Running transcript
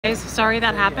Guys, sorry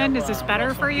that happened. Is this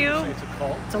better for you?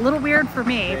 It's a little weird for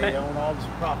me, but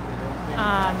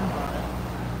are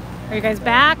you guys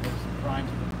back?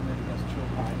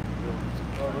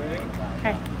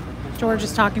 Okay. George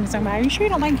is talking to somebody. Are you sure you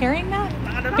don't mind carrying that?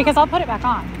 I don't know. Because I'll put it back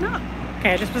on. No.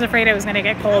 Okay, I just was afraid I was going to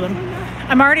get cold.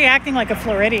 I'm already acting like a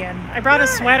Floridian. I brought a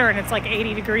sweater and it's like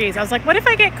 80 degrees. I was like, what if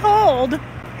I get cold?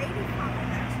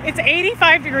 It's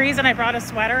 85 degrees and I brought a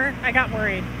sweater. I got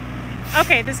worried.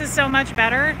 Okay, this is so much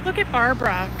better. Look at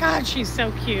Barbara. God, she's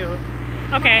so cute.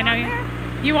 Okay, I know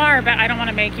you are, but I don't want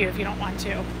to make you if you don't want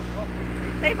to.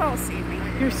 They've all seen me.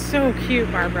 You're so cute,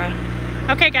 Barbara.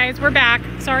 Okay, guys, we're back.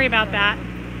 Sorry about that.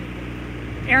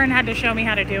 Aaron had to show me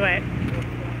how to do it.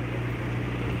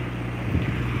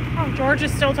 Oh, George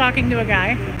is still talking to a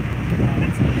guy.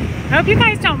 I hope you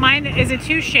guys don't mind. Is it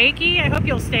too shaky? I hope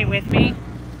you'll stay with me.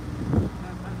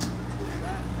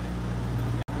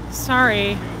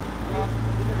 Sorry.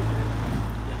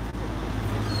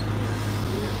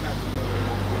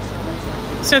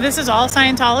 So this is all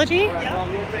Scientology?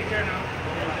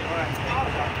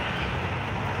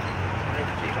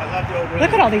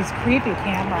 Look at all these creepy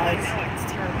cameras.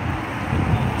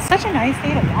 Such a nice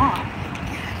day to walk.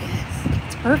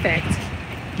 It's perfect.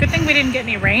 Good thing we didn't get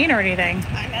any rain or anything.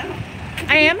 I know.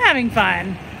 I am having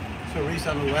fun. So Reese,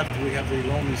 on the left, we have the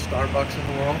only Starbucks in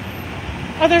the world.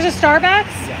 Oh, there's a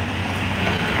Starbucks? Yeah.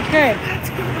 Good. That's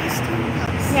good. My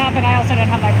Starbucks. Yeah, but I also didn't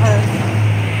have my purse.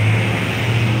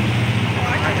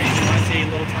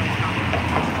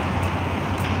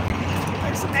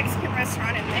 There's a Mexican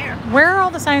restaurant in there. Where are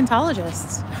all the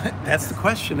Scientologists? That's the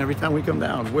question every time we come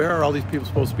down. Where are all these people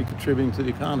supposed to be contributing to the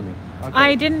economy?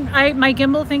 Okay. My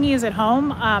gimbal thingy is at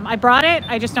home. I brought it.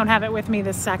 I just don't have it with me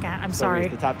this second. I'm sorry.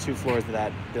 The top 2 floors of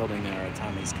that building there are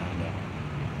Tommy's condo.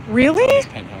 Really? Tommy's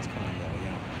penthouse condo,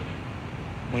 yeah.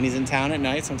 When he's in town at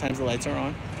night, sometimes the lights are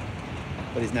on,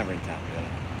 but he's never in town, really.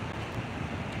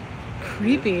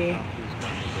 Creepy.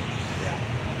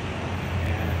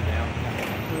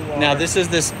 Now this is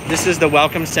the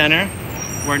welcome center,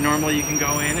 where normally you can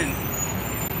go in and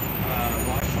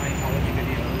watch Scientology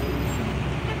videos.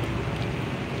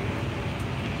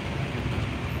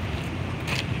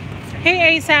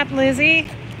 Hey, ASAP Lizzie.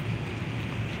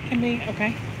 Can we?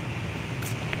 Okay.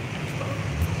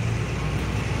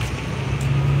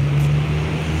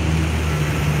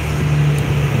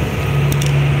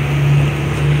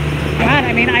 God,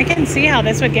 I mean, I can see how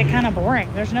this would get kind of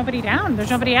boring. There's nobody down.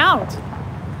 There's nobody out.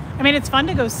 I mean, it's fun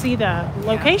to go see the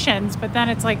locations, but then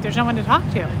it's like there's no one to talk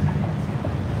to.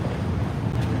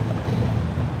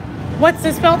 What's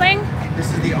this building? This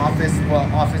is the office. Well,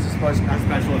 Office of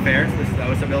Special Affairs. This is the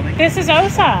OSA building. This is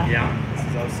OSA. Yeah, this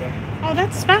is OSA. Oh,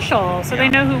 that's special. So they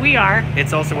know who we are.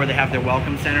 It's also where they have their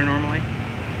welcome center normally.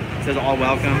 It says all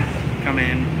welcome, come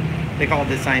in. They call it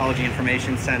the Scientology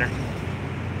Information Center.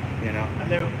 You know.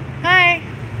 Hello. Hi.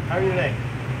 How are you today?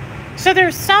 So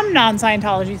there's some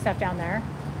non-Scientology stuff down there.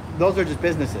 Those are just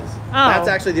businesses. Oh. That's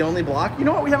actually the only block. You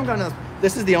know what? We haven't gotten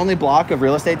this is the only block of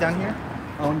real estate down here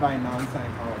owned by a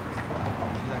non-Scientologist.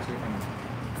 Which is actually funny.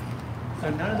 So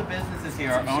none of the businesses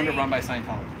here are owned or run by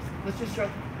Scientologists. Let's show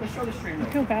the stream. I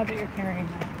feel bad that you're carrying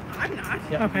that. I'm not.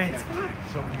 Yeah. Okay. It's fine.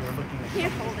 So you were looking at...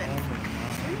 Can't hold it.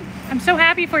 I'm so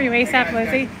happy for you, ASAP Hey,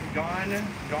 Lizzie. guys,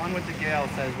 Gone with the Gale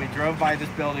says we drove by this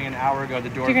building an hour ago. The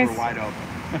doors guys- were wide open.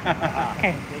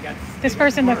 Okay. This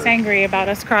person looks angry about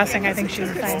us crossing. I think she's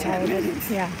a Scientologist.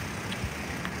 Yeah.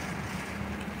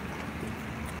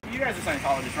 You guys are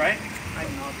Scientologists, right?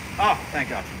 I'm not. Oh, thank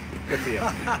God. Good for you. All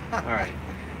right.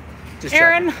 Just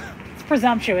Aaron, checking. it's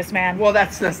presumptuous, man. Well,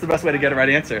 that's the best way to get a right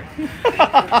answer.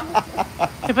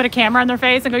 To put a camera on their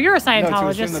face and go, "You're a No, to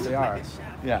assume that Scientologist." they are.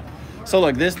 Yeah. So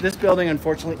look, this building,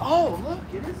 unfortunately. Oh, look,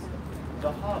 it is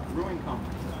the Hub Brewing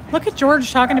Company. Look at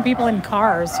George talking to people in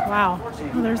cars. Wow.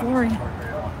 Oh, there's Lori.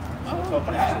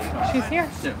 She's here.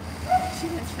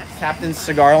 Captain's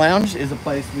Cigar Lounge is a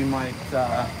place we might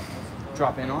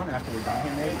drop in on after we're done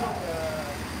here,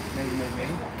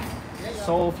 maybe.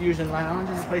 Soul Fusion Lounge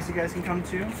is a place you guys can come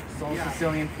to. Soul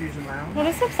Sicilian Fusion Lounge. Well,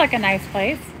 this looks like a nice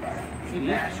place. It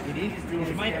is.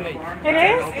 It might be. It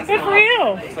is? Good for you.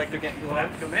 Looks like they're getting people to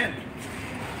come in.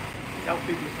 Tell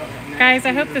people to come in. Guys,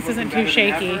 I hope this isn't too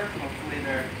shaky. Hopefully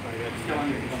they're still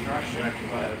under construction.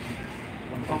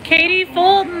 Katie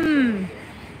Fulton.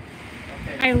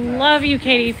 I love you,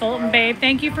 Katie Fulton, babe.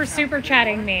 Thank you for super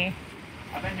chatting me.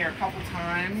 I've been here a couple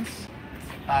times.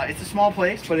 It's a small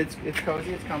place, but it's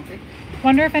cozy, it's comfy.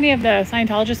 Wonder if any of the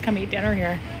Scientologists come eat dinner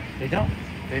here. They don't.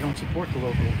 They don't support the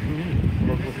local community.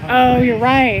 Local economy. Oh, you're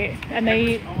right. And they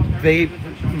eat.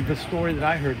 The story that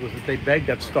I heard was that they begged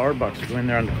that Starbucks to go in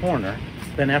there on the corner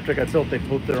Then after it got built, they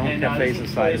put their own And cafes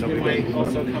this is a inside. place And we nobody might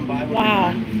also come by.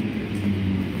 Wow.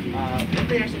 What do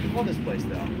they actually call this place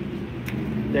though?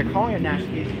 They're calling it Nash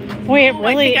Beach. Wait, it I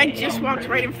really? think I just walked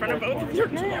right in front of both of your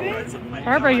doors.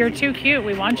 Barbara, you're too cute.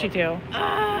 We want you to.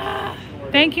 Ah.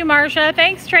 Thank you, Marcia.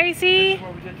 Thanks, Tracy. This is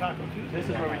where we did Taco Tuesday. This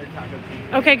is where we did Taco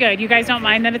Tuesday. Okay, good. You guys don't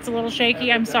mind that it's a little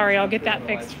shaky? I'm sorry. I'll get that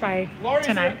fixed by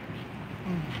tonight.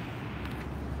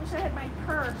 Wish I had my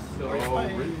purse.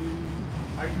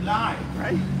 Are you live,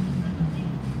 right?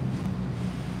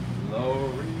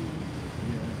 Lori.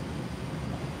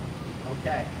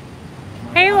 Okay.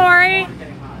 Hey, Lori.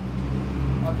 Getting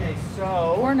hot. Okay,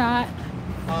 so Or not.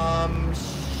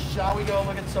 shall we go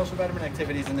look at the social betterment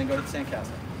activities and then go to the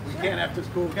sandcastle? We can't have this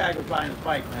cool guy go buying a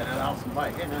bike, man, an awesome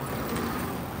bike. Hey, man.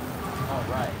 All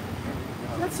right.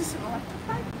 What's this an electric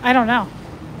bike? I don't know.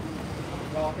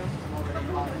 Welcome. I'm already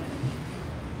hot.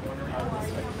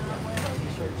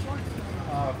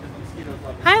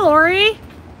 Hi, Lori.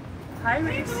 Hi,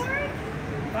 Reese.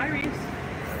 Bye, Reese.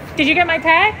 Did you get my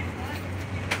tag?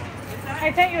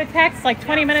 I sent you a text like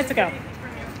 20 minutes ago.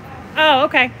 Oh,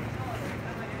 okay.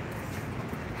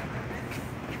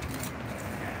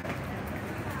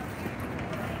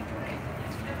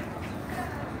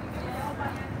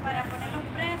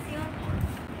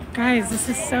 Guys, this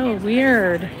is so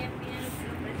weird.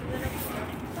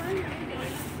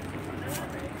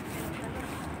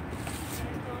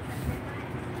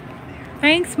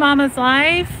 Thanks, Mama's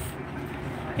Life.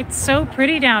 It's so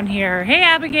pretty down here. Hey,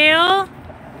 Abigail.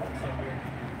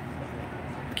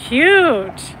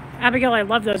 Cute. Abigail, I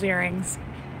love those earrings.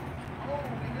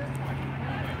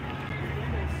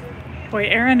 Boy,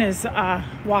 Erin is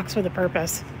walks with a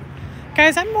purpose.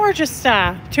 Guys, I'm more just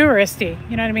touristy.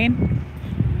 You know what I mean?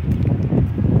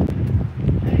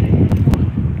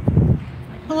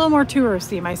 A little more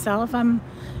touristy myself. I'm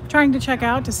trying to check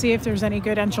out to see if there's any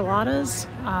good enchiladas,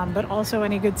 but also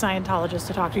any good Scientologists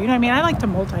to talk to. You know what I mean? I like to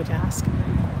multitask,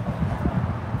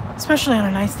 especially on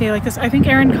a nice day like this. I think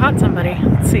Erin caught somebody.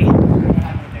 Let's see.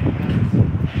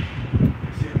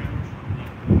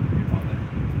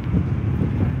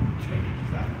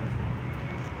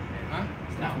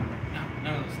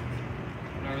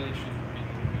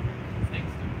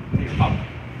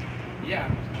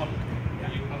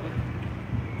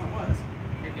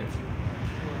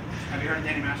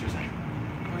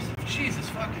 Jesus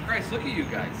fucking Christ, look at you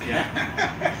guys.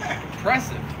 Yeah.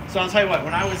 Impressive. So I'll tell you what,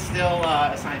 when I was still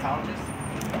a Scientologist,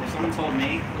 if someone told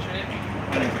me, What's your name?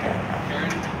 what is it?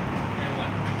 Karen? Karen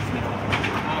what?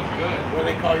 Oh, good. What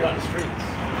do they call you on the streets?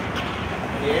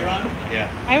 The A-Run? Yeah.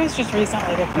 I was just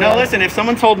recently to No, listen, if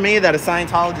someone told me that a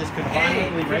Scientologist could Hey,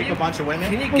 violently can rape you- a bunch of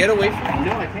women, Can you get away from me?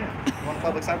 no, I can't. I'm on a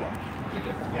public sidewalk.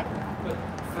 Yeah. But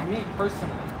for me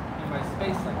personally, in my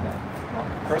space like that.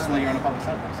 Personally, you're on a public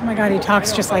sidewalk. Oh my God, he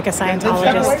talks just like a Then step away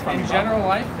Scientologist. from me, In bro. general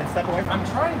life, Then step away from I'm me.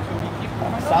 trying to. You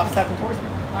keep Stop stepping towards me.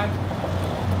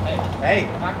 Hey,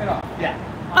 Hey. knock it off. Yeah.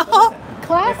 Oh,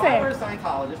 If I were a classic.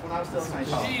 Scientologist, when I was still a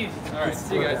Scientologist. Jeez. All right,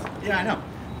 see you guys. Yeah, I know.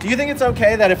 Do you think it's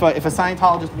okay that if a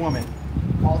Scientologist woman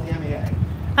calls the MEA,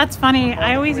 That's funny.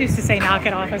 I always used to say knock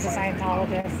it off as a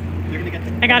Scientologist. you're going to get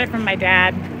the... I got it from my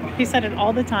dad. He said it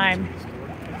all the time.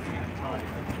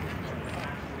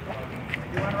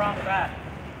 He went around the back.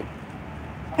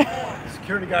 The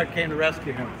security guard came to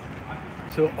rescue him.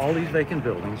 So all these vacant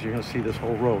buildings, you're going to see this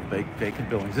whole row of vacant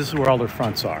buildings. This is where all their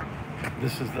fronts are.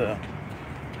 This is the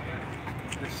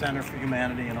Center for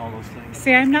Humanity and all those things.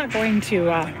 See, I'm not going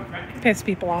to piss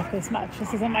people off this much.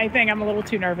 This isn't my thing. I'm a little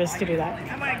too nervous to do that.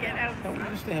 I want to get out. No, we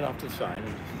just stand off to the side. And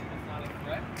just, Not a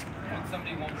threat. When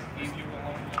somebody won't leave you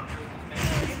alone.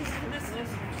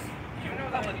 You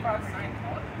know that much about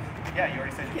Scientology? Yeah, you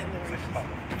already said you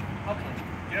Okay.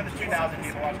 You know there's 2,000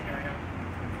 people watching me right now?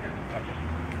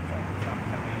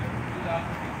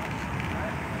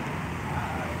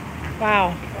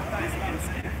 Wow.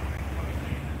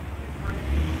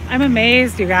 I'm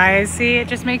amazed, you guys. See, it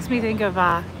just makes me think of,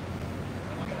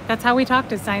 that's how we talk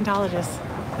to Scientologists.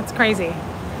 That's crazy.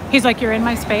 He's like, you're in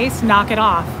my space, knock it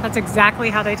off. That's exactly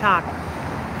how they talk.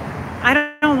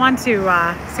 I don't want to,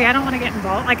 see, I don't want to get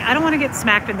involved. Like, I don't want to get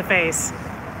smacked in the face.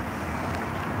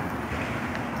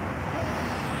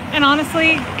 And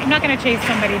honestly, I'm not going to chase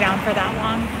somebody down for that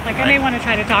long. Like, I may want to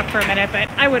try to talk for a minute, but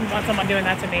I wouldn't want someone doing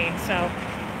that to me, so.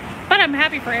 But I'm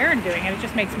happy for Erin doing it. It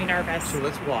just makes me nervous. so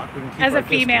let's walk. We can keep As our a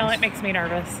female, distance. it makes me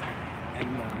nervous. And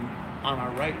on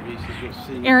our right, Reese, you'll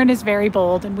see. Erin is very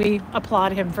bold, and we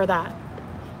applaud him for that.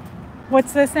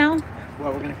 What's this now?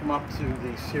 Well, we're going to come up to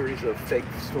the series of fake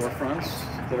storefronts.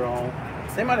 They're all,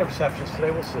 they might have receptions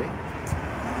today, we'll see.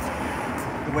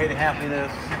 The Way to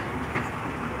Happiness.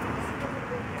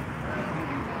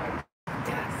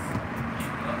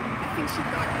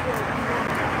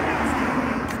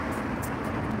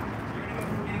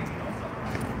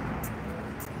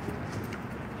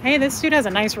 Hey, this dude has a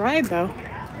nice ride, though.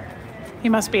 He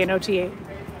must be an OT8.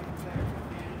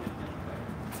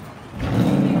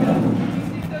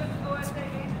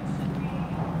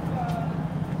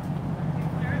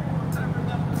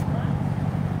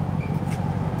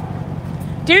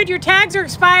 Dude, your tags are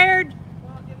expired.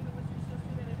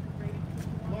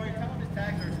 Lori, tell him his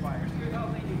tags are expired.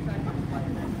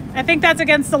 I think that's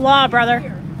against the law,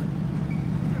 brother.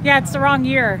 Yeah, it's the wrong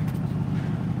year.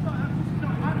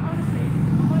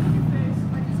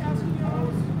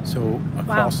 So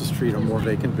across the street are more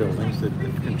vacant buildings that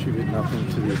contribute nothing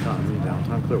to the economy in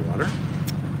downtown Clearwater.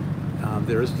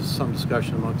 There is some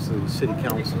discussion amongst the city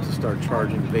council to start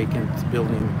charging vacant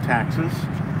building taxes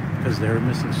because they're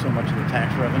missing so much of the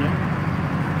tax revenue.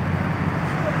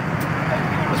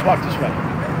 Let's walk this way.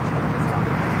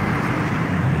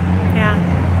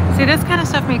 Yeah. See, this kind of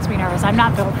stuff makes me nervous. I'm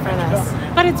not built for this.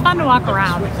 But it's fun to walk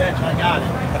around. I got it.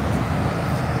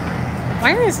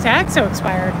 Why are his tags so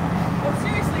expired? Well,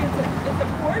 seriously, it's a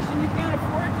Porsche and you can't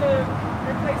afford to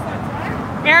replace that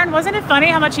tire. Aaron, wasn't it funny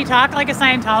how much he talked like a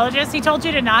Scientologist? He told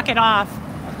you to knock it off.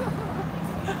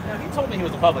 Yeah, he told me he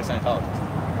was a public Scientologist.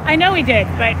 I know he did,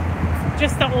 but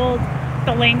just the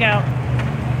lingo.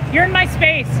 You're in my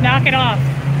space. Knock it off.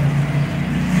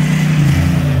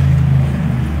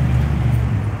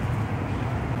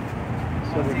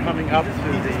 So we're coming up to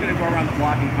He's just going to go around the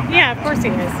block and come back. Yeah, of course he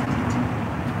is.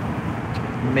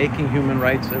 making human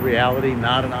rights a reality,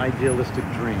 not an idealistic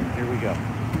dream. Here we go.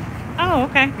 Oh,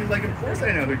 okay. He's like, of course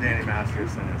I know who Danny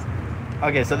Masterson is.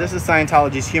 Okay, so this is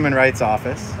Scientology's Human Rights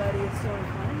Office. United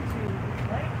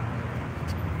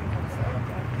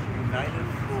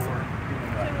for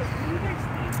Human Rights.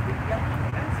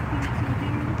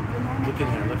 Look in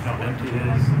there, look how empty it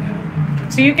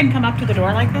is. So you can come up to the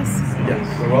door like this?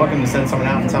 Yes. We're welcome to send someone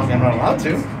out and tell me I'm not allowed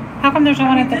to. How come there's no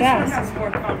one at the desk? Has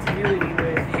more continuity with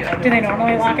the other. Do they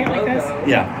normally lock it like this?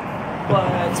 Yeah.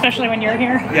 But Especially when you're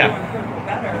here? Yeah.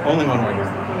 better. Only when we're here.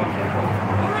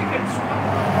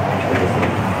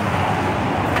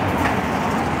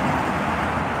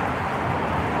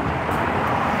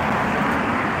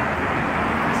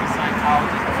 This is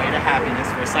Scientology, the way to happiness.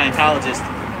 For a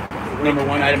Scientologist, number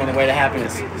one item on the way to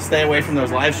happiness: stay away from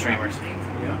those live streamers.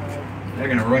 They're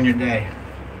gonna ruin your day.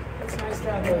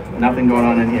 Nothing going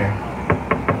on in here.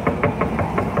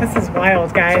 This is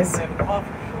wild, guys.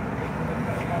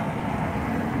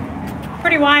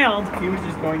 Pretty wild. He was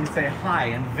just going to say hi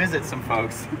and visit some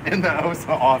folks in the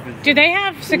OSA office. Do they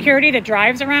have security that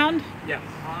drives around? Yeah.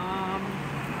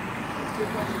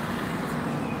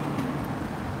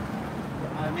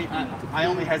 I mean, I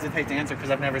only hesitate to answer because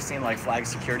I've never seen like flag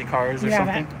security cars or You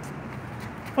something. haven't?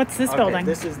 What's this Okay, building?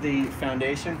 This is the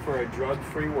Foundation for a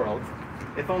Drug-Free World.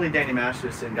 If only Danny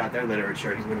Masterson got their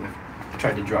literature, he wouldn't have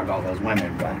tried to drug all those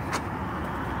women. But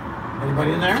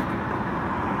Anybody in there?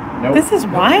 nope. This is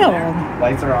wild.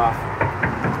 Lights are off.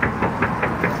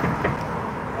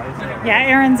 Yeah,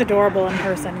 Aaron's adorable in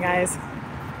person, guys.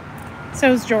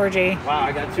 So's Georgie. Wow,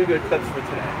 I got two good clips for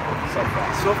today so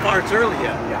far. So far it's early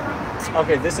yet. Yeah.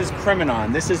 Okay, this is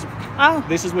Criminon. This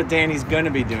is what Danny's going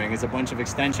to be doing, is a bunch of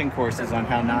extension courses on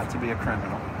how not to be a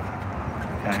criminal.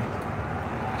 Okay.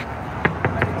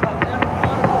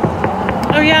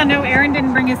 Oh yeah, no, Aaron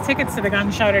didn't bring his tickets to the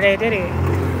gun show today, did he?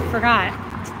 Forgot.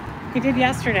 He did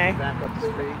yesterday. Back up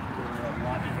the street.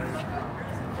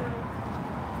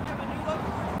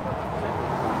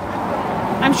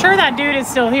 I'm sure that dude is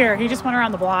still here. He just went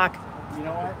around the block. You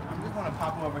know what? I'm just going to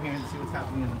pop over here and see what's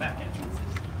happening in the back entrance.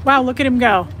 Wow, look at him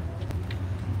go.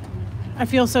 I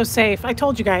feel so safe. I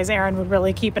told you guys Aaron would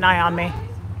really keep an eye on me.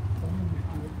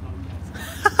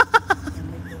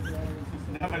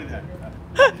 Nobody there.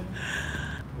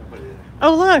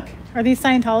 Oh, look. Are these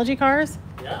Scientology cars?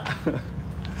 Yeah.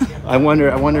 I wonder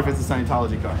if it's a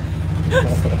Scientology car.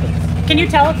 Can you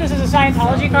tell if this is a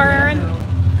Scientology car, Aaron?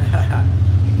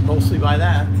 Mostly by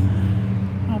that.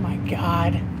 Oh my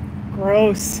God.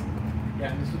 Gross.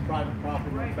 Yeah, and this is private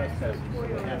property and trespassing, so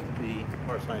they have to be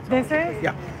part of Scientology. This is?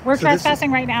 Yeah. We're So this is-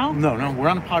 trespassing right now? No, we're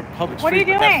on a public street. What are you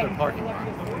but that's doing? their parking lot.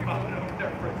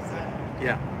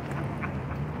 Yeah.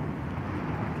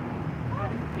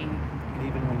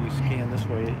 Even when you scan this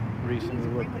way, recently,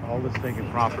 look, all this vacant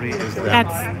property is them.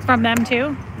 That's from them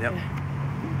too? Yep.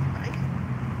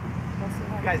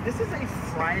 Guys, this is a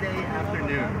Friday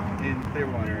afternoon in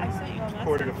Clearwater.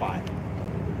 4:45.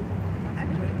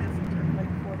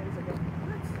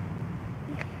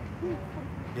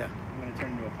 Yeah. I'm going to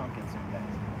turn into a pumpkin soon, guys.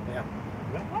 Yeah.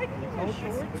 Why do you wear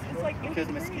shorts? It's like Because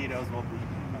mosquitoes will be.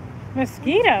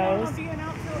 Mosquitoes? being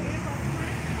out till 8 o'clock.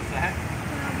 What's that?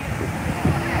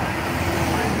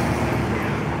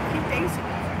 Keep dancing.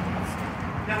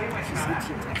 No, you might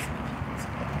not.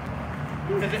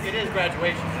 It is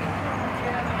graduation. I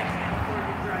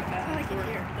like it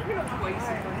here.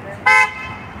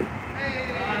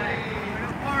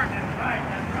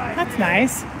 That's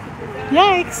nice.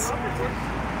 Yikes.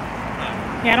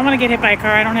 Yeah, I don't want to get hit by a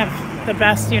car. I don't have the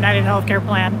best United Healthcare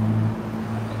plan.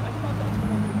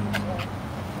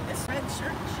 This red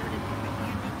shirt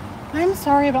should I'm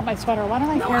sorry about my sweater. Why don't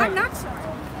I No, hear I'm it? not sorry.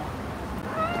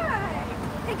 Hi.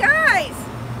 Hey guys.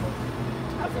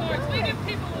 Leave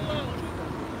people alone.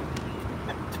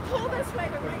 Pull this way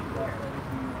to right here.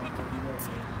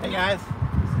 Hey guys.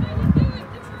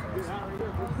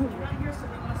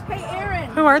 Hey Aaron.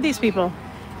 Who are these people?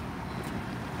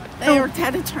 They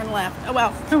had to turn left. Oh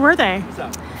well. Who were they? What's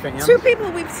up? Two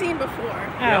people we've seen before.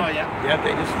 Oh, Yeah,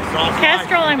 they just saw us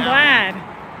Kestrel, I'm live. glad.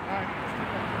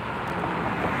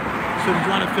 So did you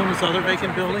want to film this other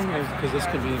vacant building? Because this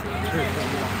could be...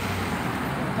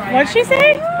 What'd she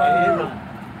say? Yeah,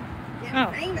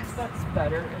 Oh. famous. That's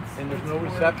better. And there's no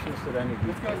receptionist at any of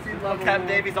these. Let's go see little Captain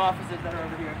Davies' offices that are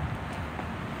over here.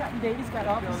 Captain Davies got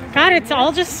offices. God, it's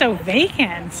all just so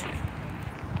vacant.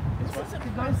 This isn't a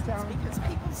ghost town because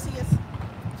people see us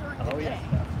during the day.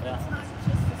 It's not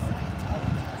just the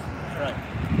Scientology. Right.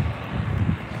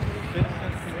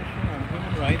 Citizens Commission on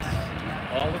Human Rights,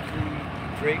 all of the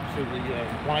drapes of the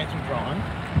lines are drawn,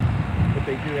 but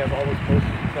they do have all those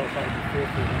posters to tell us how to be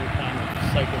fearful any kind of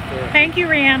psychotherapy. Thank you,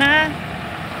 Rihanna.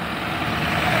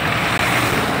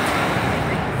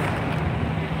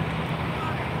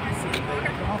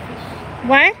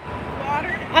 What?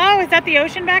 Water. Oh, is that the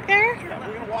ocean back there? Yeah,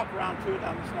 we're going to walk around to it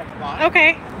on this next block.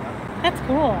 Okay. That's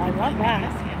cool. I love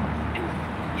that.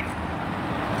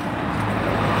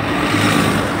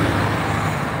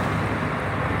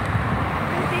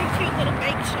 It'd be a cute little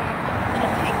bake shop.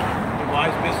 Little cake. The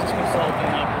Wise Business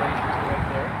Consulting operations are right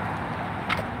there.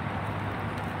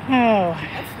 Oh.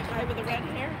 That's the guy with the red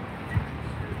hair.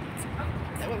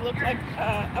 That would look like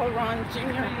Elron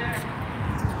Jr.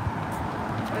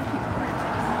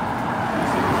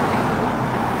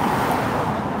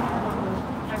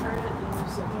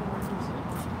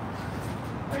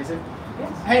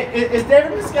 Hey, is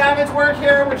David Miscavige's work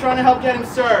here? We're trying to help get him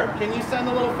served. Can you send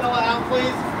the little fella out,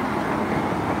 please?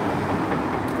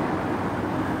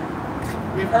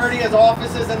 We've heard he has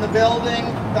offices in the building.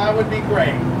 That would be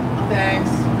great. Thanks.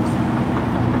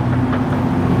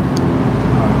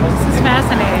 This is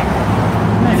fascinating.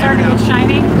 Am I starting to get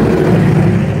shiny?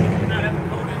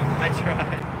 I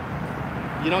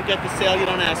tried. You don't get the sale you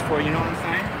don't ask for, you know what I'm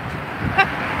saying?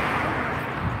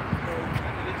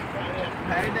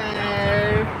 Hey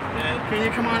Dave. Can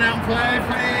you come on out and play,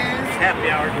 please? Happy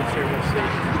hour gets here, we'll see.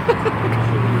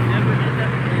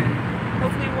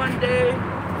 Hopefully one day,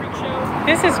 freak show.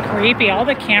 This is creepy. All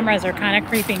the cameras are kind of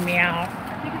creeping me out.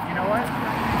 You know what?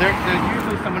 There's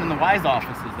usually someone in the Wise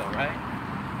offices though, right?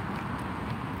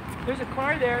 There's a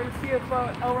car there. Let's see if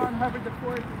Elron Hubbard IV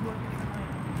is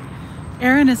working.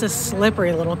 Aaron is a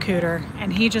slippery little cooter,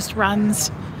 and he just runs.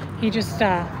 He just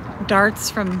darts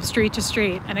from street to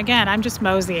street. And again, I'm just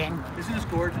moseying. Isn't this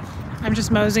gorgeous? I'm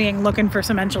just moseying looking for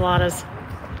some enchiladas.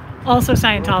 Also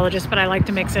Scientologist, but I like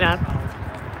to mix it up.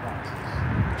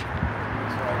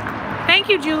 Thank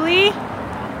you, Julie.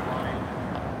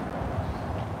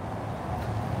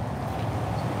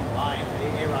 Line,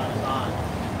 Aaron is on.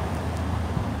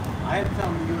 I had to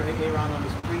tell him you were Aaron on the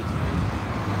streets.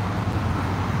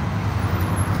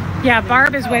 Yeah,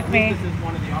 Barb is with me.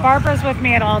 Barbara's with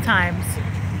me at all times.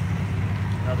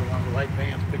 Another one of the white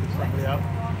vans picking somebody up.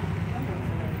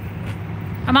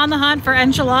 I'm on the hunt for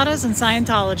enchiladas and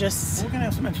Scientologists. We're going to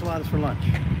have some enchiladas for lunch.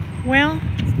 Well,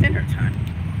 It's dinner time.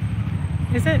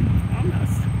 is it?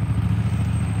 Almost.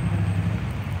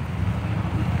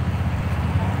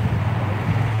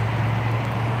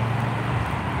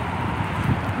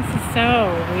 This is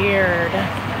so weird.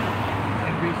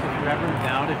 If you ever in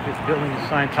doubt if this building is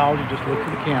Scientology, just look at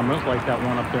the cameras, like that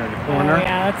one up there in the corner. Oh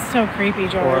yeah, that's so creepy, Or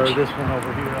George. this one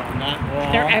over here on that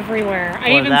wall. They're everywhere. I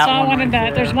Or even that saw one one in the,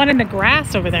 right there's there. one in the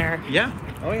grass over there. Yeah.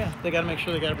 Oh yeah. They got to make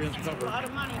sure they got everything's covered. A lot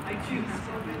of money.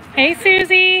 Hey,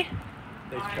 Susie.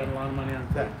 They spend a lot of money on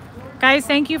tech. Guys,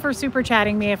 thank you for super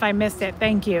chatting me if I missed it.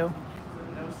 Thank you.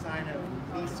 No sign of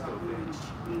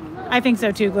Nisco. I think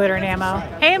so too, Glitter and Ammo.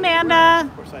 Hey, Amanda.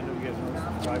 Of course, I know you guys know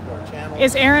subscribe to our channel.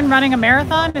 Is Aaron running a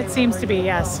marathon? It seems to be,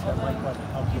 yes. That like button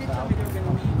helps us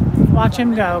out. Watch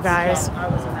him go, guys. I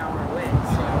was an hour away.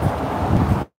 So.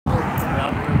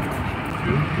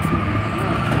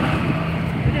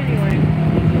 But anyway.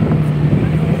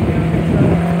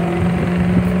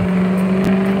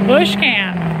 Bush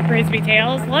Camp. Frisbee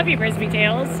Tales. Love you, Frisbee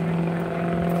Tales.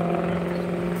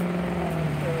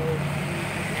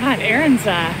 God, Aaron's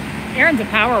a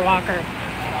power walker.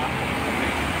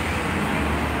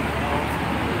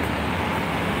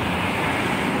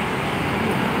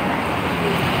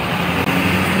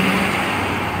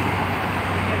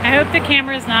 hope the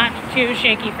camera's not too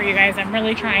shaky for you guys. I'm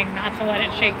really trying not to let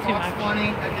it shake too much. 20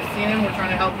 at the scene. We're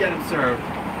trying to help get him served.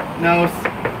 No,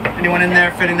 anyone in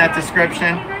there fitting that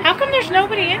description? How come there's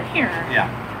nobody in here? Yeah.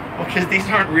 Well, because these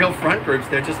aren't real front groups.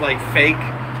 They're just like fake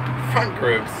front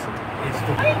groups.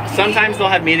 Sometimes they'll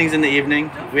have meetings in the evening.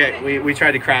 We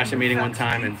tried to crash a meeting one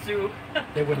time and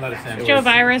They wouldn't let us in. Joe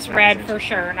Virus, red for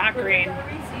sure, not green.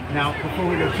 Now, before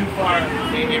we go too far,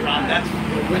 maybe around that's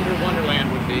where Winter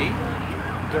Wonderland would be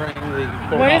during the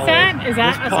cold What is holidays. that? Is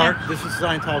that this a park? This is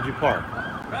Scientology Park.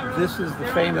 This is the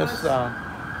famous.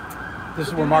 This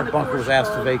is where Mark Bunker was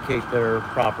asked to vacate their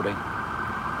property.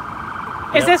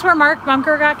 Is this where Mark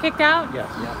Bunker got kicked out? Yes.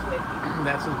 And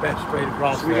that's his bench straight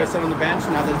across. should we go sit on the bench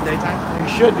now that it's daytime? We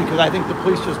should, because I think the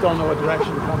police just don't know what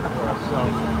direction to come for us. So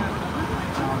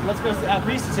Let's go.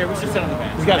 Reese is here. We should sit on the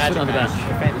bench. we got to sit on the bench.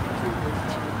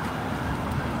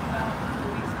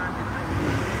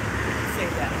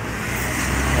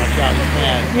 Watch out, he's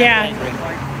mad. Yeah.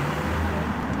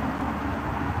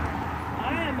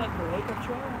 All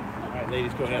right,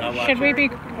 ladies, go ahead. I'll watch Should we you. be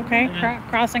okay?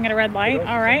 Crossing at a red light.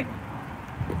 All right.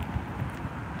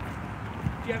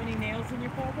 Do you have any nails in your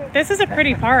pocket? This is a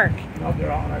pretty park. No,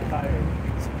 they're all on our tires.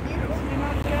 You're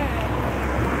not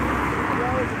bad. You're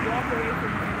always a block away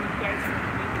from where you guys are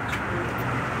making it true.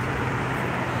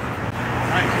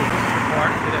 All right, so this is the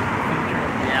park. It has the picture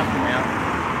of the aftermath.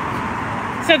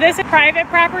 So this is private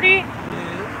property? It is.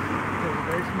 There's a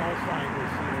very small sign you'll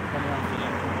see when you come around the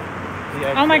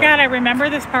end. Oh my God, I remember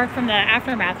this park from the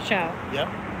Aftermath show. Yep.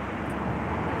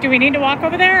 Do we need to walk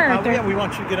over there? Or Yeah, we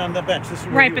want you to get on the bench. This is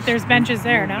where right, you- but there's benches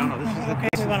there, no? No, this is the, Okay,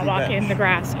 this we is want to the walk bench. in the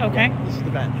grass. Okay. Yeah, this is the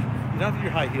bench. You don't have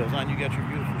your high heels on. You got your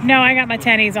beautiful shoes. No, I got my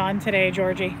tennies on today,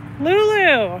 Georgie.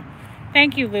 Lulu!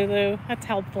 Thank you, Lulu. That's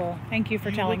helpful. Thank you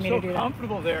for telling me You to look do so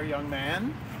comfortable there, young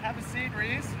man. Have a seat,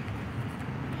 Reese.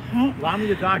 that. Allow me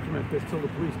to document this till the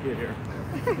police get here.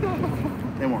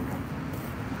 They won't come.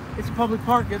 It's a public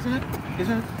park, isn't it?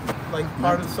 Isn't it like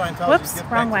part of the Scientology? Whoops,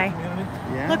 gift wrong back to the way. community?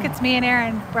 Yeah. Look, it's me and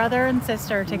Aaron, brother and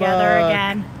sister together Look.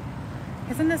 again.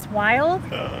 Isn't this wild?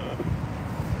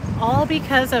 All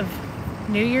because of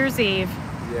New Year's Eve.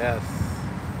 Yes.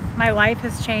 My life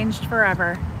has changed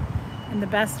forever in the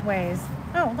best ways.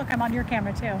 Oh, look, I'm on your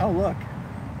camera too. Oh, look.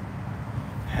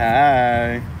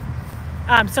 Hi.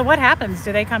 So what happens?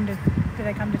 Do they come to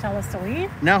tell us to leave?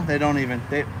 No, they don't even.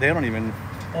 They don't even.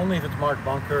 Only if it's Mark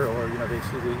Bunker or, you know, they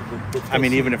see the I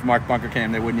mean, even if Mark Bunker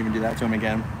came, they wouldn't even do that to him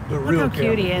again. the Look real how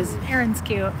cute he camera. is. Aaron's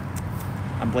cute.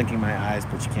 I'm blinking my eyes,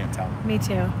 but you can't tell. Me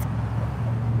too. All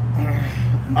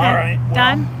right. well,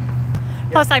 Done?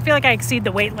 Plus, I feel like I exceed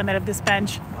the weight limit of this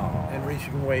bench. And Reese, you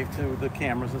can wave to the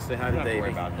cameras and say hi to Don't Davey.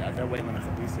 worry about that. That weight limit's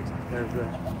at least 600. There's the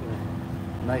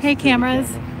nice Hey, pretty cameras.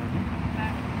 camera.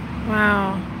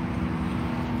 Wow.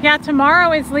 Yeah,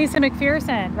 tomorrow is Lisa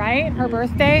McPherson, right? Her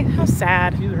birthday? How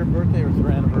sad. It's either her birthday or it's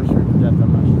her anniversary of death.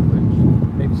 I'm not sure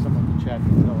which. Maybe someone in the chat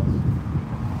can tell us.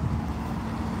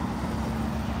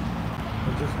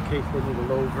 But just in case they need a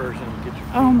low version, get your.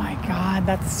 Oh my God,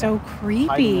 that's so Hiding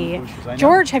creepy. in the bushes, I know.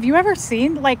 George, have you ever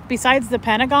seen, like, besides the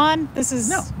Pentagon? This is,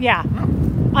 No. yeah.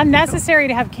 Unnecessary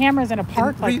to have cameras in a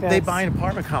park like this. They buy an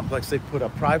apartment complex. They put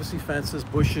up privacy fences,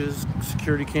 bushes,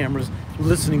 security cameras,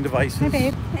 listening devices. Hi,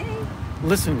 babe.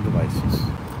 Listening devices.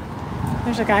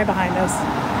 There's a guy behind us.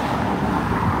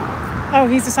 Oh,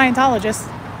 he's a Scientologist.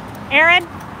 Aaron?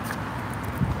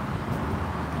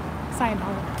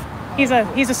 Scientologist. He's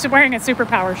wearing a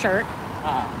superpower shirt.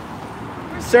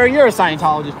 Sir, you're a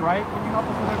Scientologist, right? Can you help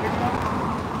us with our video?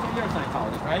 Sir, you're a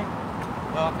Scientologist, right?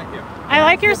 Well, thank you. I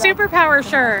like your superpower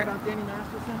shirt. About Danny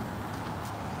Masterson?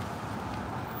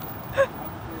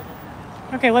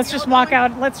 Okay, let's just walk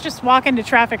out. Let's just walk into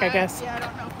traffic, I guess. Yeah, I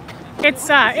don't know.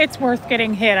 It's worth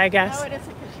getting hit, I guess. No, it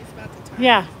isn't because she's about to turn.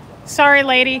 Yeah. Sorry,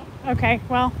 lady. Okay,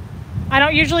 well, I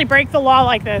don't usually break the law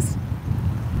like this.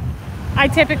 I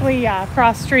typically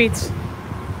cross streets.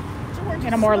 George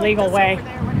in a more smoked legal us way. over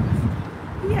there when it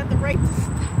was- He had the right to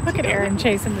stop. Look at Aaron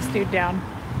chasing this dude down.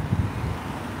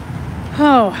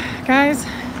 Oh, guys,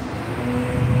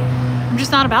 I'm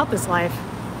just not about this life.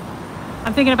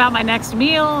 I'm thinking about my next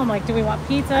meal. I'm like, do we want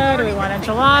pizza? Do we want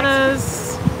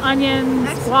enchiladas? Onions?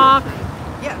 Guac?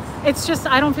 Yes. It's just,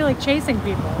 I don't feel like chasing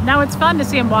people. Now, it's fun to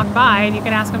see them walk by and you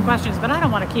can ask them questions, but I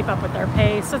don't want to keep up with their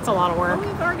pace. That's a lot of Well, work.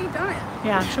 we've already done it.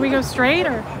 Yeah, should we go straight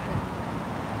or?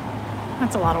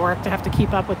 That's a lot of work to have to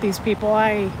keep up with these people.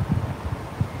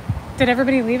 Did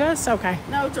everybody leave us? Okay.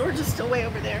 No, George is still way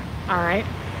over there. All right.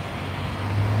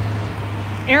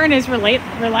 Aaron is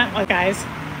relentless, guys.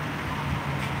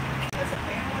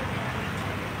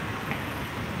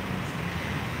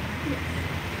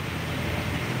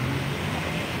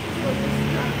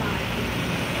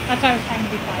 That's why I was trying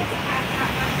to be quiet.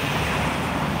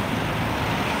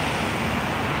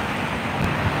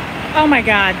 Oh my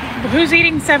God. Who's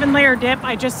eating 7-layer dip?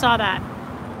 I just saw that.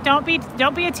 Don't be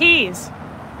a tease.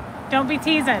 Don't be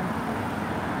teasing.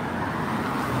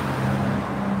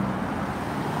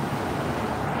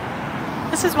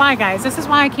 This is why, guys. This is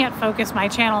why I can't focus my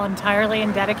channel entirely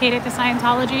and dedicate it to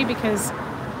Scientology, because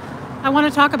I want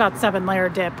to talk about 7-layer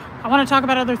dip. I want to talk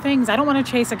about other things. I don't want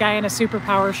to chase a guy in a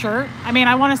superpower shirt. I mean,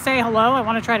 I want to say hello. I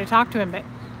want to try to talk to him, but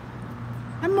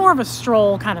I'm more of a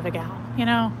stroll kind of a gal. You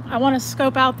know, I want to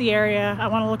scope out the area. I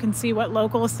want to look and see what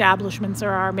local establishments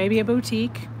there are, maybe a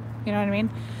boutique. You know what I mean?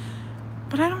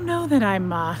 But I don't know that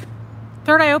I'm,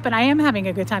 third eye open. I am having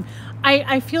a good time.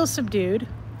 I feel subdued,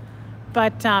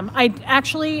 but I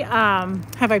actually,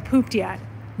 have I pooped yet?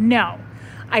 No.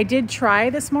 I did try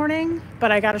this morning, but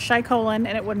I got a shy colon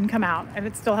and it wouldn't come out, and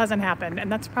it still hasn't happened.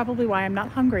 And that's probably why I'm not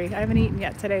hungry. I haven't eaten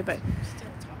yet today, but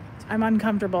I'm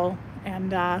uncomfortable,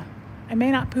 and I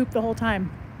may not poop the whole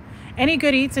time. Any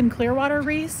good eats in Clearwater,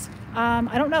 Reese?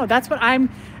 I don't know. That's what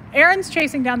Aaron's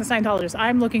chasing down the Scientologist.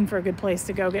 I'm looking for a good place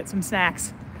to go get some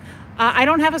snacks. I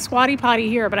don't have a squatty potty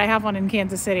here, but I have one in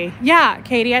Kansas City. Yeah,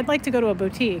 Katie, I'd like to go to a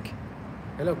boutique.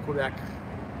 Hello, Quebec.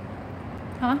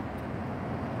 Huh?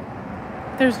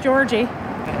 There's Georgie.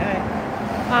 Hey.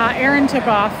 Aaron took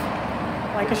off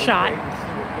like a shot.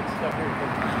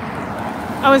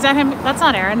 Oh, is that him? That's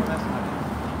not Aaron.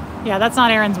 Yeah, that's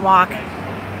not Aaron's walk.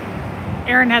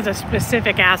 Aaron has a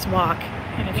specific ass walk,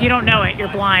 and if you don't know it, you're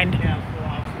blind.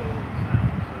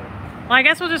 Well, I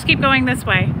guess we'll just keep going this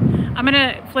way. I'm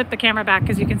gonna flip the camera back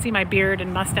because you can see my beard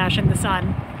and mustache in the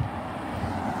sun.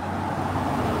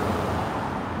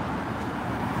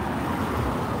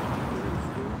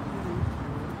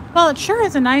 Well, it sure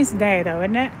is a nice day though,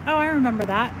 isn't it? Oh, I remember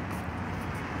that.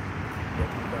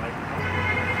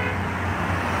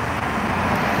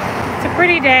 It's a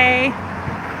pretty day.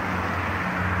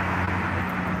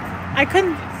 I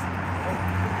couldn't.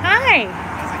 Hi.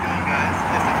 How's it going, guys?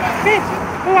 Nice to talk to Good. you.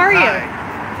 Who are you? Hi.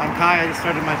 I'm Kai. I just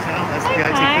started my channel,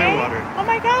 SPTV Hi. Clearwater. Oh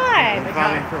my God. Been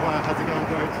following for a while. How's it going,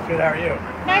 George? Good. How are you?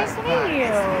 Nice to meet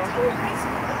you.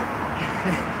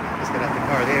 Just got out the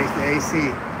car. The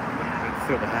AC.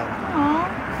 Feel the hat.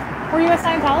 Aw. Were you a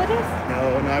Scientologist?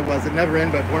 No, I wasn't. Never in,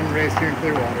 but born and raised here in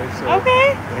Clearwater. So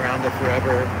Okay. been around it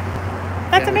forever.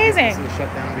 That's amazing. It was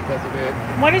shut down because of it.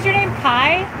 What is your name?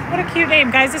 Kai? What a cute name.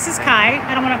 Guys, this is Kai.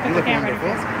 I don't want to put You the look camera in your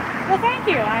wonderful. face. Well, thank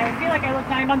you. I feel like I look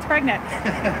 9 months pregnant.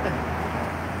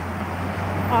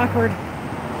 Awkward.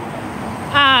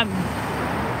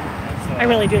 I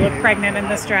really do look pregnant in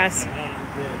this dress.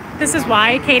 This is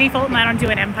why Katie Fulton, I don't do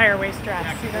an Empire waist dress.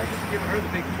 See this?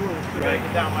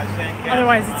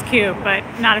 Otherwise it's cute, but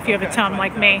not if you have a tum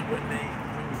like me.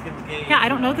 Yeah, I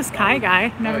don't know this Kai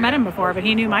guy. Never met him before, but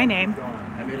he knew my name.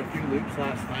 I made a few loops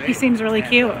last night. He seems really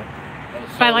cute.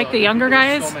 If I like the younger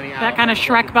guys, that kind of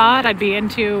Shrek bod, I'd be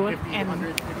into, and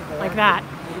like that.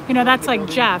 You know, that's like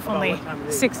Jeff, only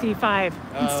 65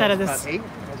 instead of this.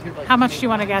 How much do you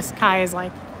want to guess Kai is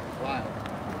like?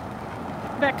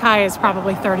 I bet Kai is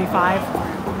probably 35.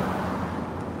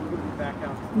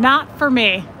 Not for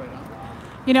me.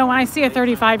 You know, when I see a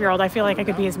 35-year-old, I feel like I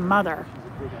could be his mother,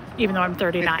 even though I'm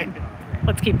 39.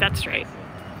 Let's keep that straight.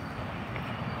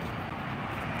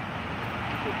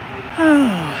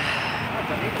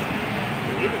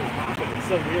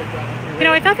 You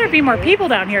know, I thought there'd be more people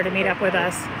down here to meet up with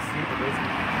us.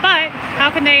 But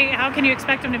how can you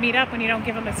expect them to meet up when you don't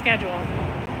give them a schedule?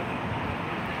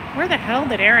 Where the hell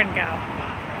did Aaron go?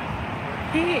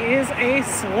 He is a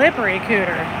slippery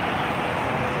cooter.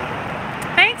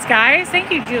 Thanks, guys. Thank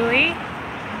you, Julie.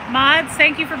 Mods,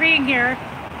 thank you for being here.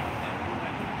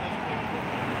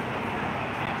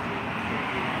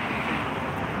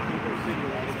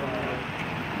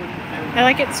 I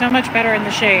like it so much better in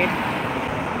the shade.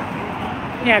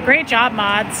 Yeah, great job,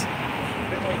 mods.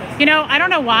 You know, I don't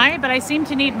know why, but I seem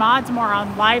to need mods more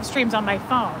on live streams on my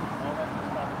phone.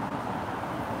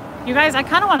 You guys, I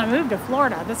kind of want to move to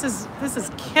Florida. This is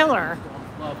killer.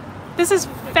 This is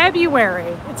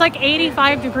February. It's like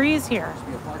 85 degrees here.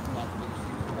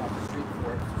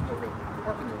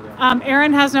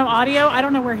 Aaron has no audio. I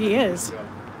don't know where he is.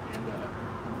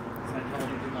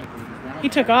 He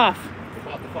took off.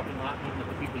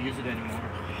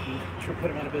 Put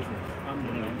him out of business.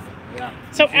 Yeah.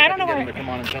 So I don't know where. Come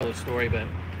on and tell the story, but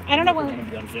I don't know where.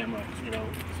 on camera, you know.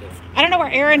 So. I don't know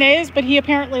where Aaron is, but he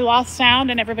apparently lost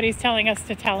sound, and everybody's telling us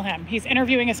to tell him. He's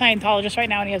interviewing a Scientologist right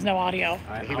now, and he has no audio.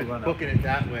 He was booking it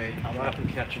that way. I'll run up and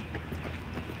catch him.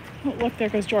 Oh, look, there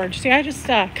goes George. See, I just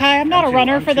Kai. I'm not a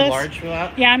runner for this. Large for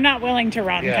that? Yeah, I'm not willing to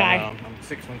run, Yeah, Kai. I'm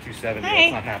 6'1", 270. Hi.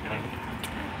 That's not happening.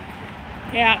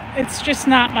 Yeah, it's just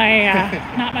not my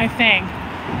not my thing.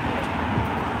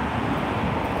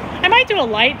 I might do a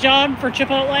light jog for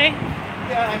Chipotle.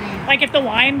 Yeah, I mean, Like if the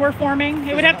line were forming,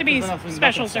 it would have to be there's nothing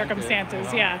special scented, circumstances.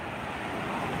 you know? Yeah.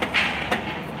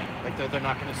 like they're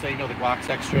not going to say, the guac's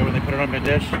extra when they put it on the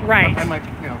dish. Right. I might,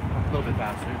 a little bit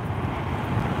faster.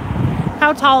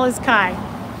 How tall is Kai?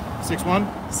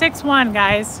 6'1". 6'1",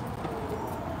 guys.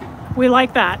 We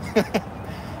like that.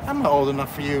 I'm not old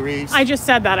enough for you, Reese. I just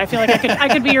said that. I feel like I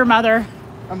could be your mother.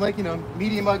 I'm like,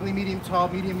 medium ugly, medium tall,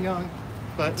 medium young.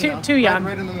 But Too young.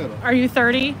 Right in the middle. Are you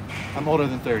 30? I'm older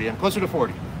than 30. I'm closer to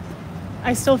 40.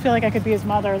 I still feel like I could be his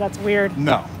mother. That's weird.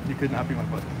 No, you could not be my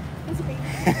mother.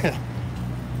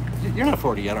 You're not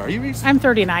 40 yet, are you, Reese? I'm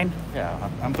 39. Yeah,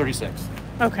 I'm 36.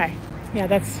 Okay. Yeah,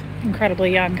 that's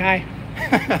incredibly young, Kai.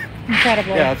 Incredible.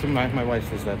 Yeah, that's what my wife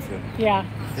says that too. Yeah,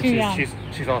 too young.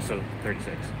 She's also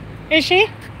 36. Is she?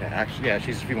 Yeah, actually, yeah,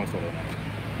 she's a few months older.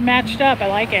 Matched up. I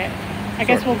like it. I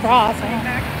guess we'll cross.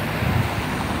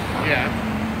 Yeah.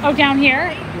 Oh, down here?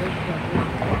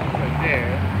 Right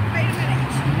there. Wait a minute,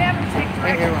 you should never take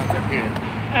Right here, directions. up here.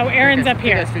 Oh, Aaron's up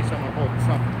here. I see someone holding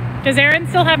something. Does Aaron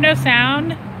still have no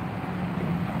sound?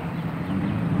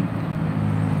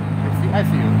 I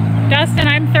see you. Dustin,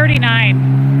 I'm 39.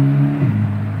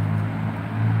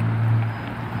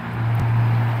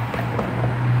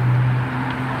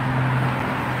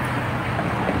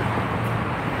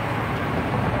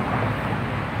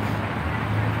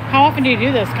 How often do you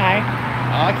do this, Kai?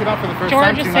 I came out for the first George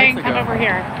time is 2 saying nights come ago. over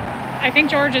here. I think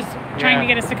George is trying to Yeah.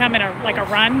 get us to come in a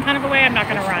run kind of a way. I'm not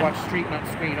going to Just run. watch street, not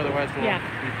screen, otherwise we'll Yeah.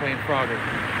 be playing Frogger.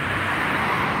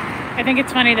 I think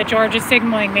it's funny that George is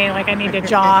signaling me like I need to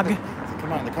jog.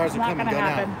 Come on, the cars It's are not coming. going to Go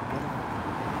happen. now.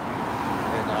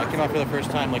 And, I came out for the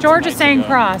first time like 2 George is nights saying ago.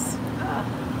 cross.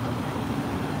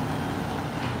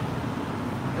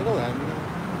 Little end.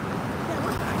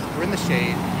 We're in the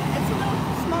shade. It's a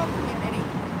little small community.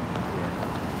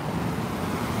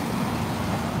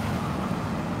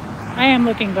 I am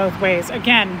looking both ways.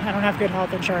 Again, I don't have good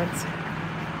health insurance.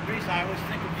 Reese, I always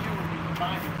think of you when you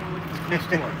buy your food at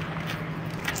the store.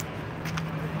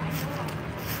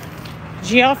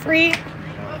 Geoffrey,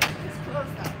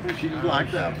 She's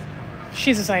locked up.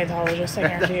 she's a Scientologist, I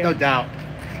guarantee you. No doubt.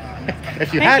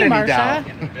 If you Thank had you, any Marsha.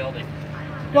 doubt.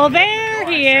 Well, there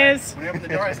he is. When I opened the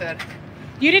door, I said,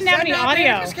 You didn't have "Send any out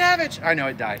Peter audio. Miscavige." I know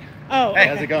it died. Oh, Hey, okay.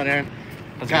 how's it going, Aaron?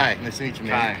 Hi, nice to meet you,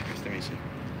 man. Hi. Nice to meet you.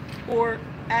 Or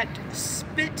at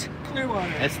Spit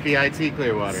Clearwater. SPIT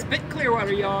Clearwater. Spit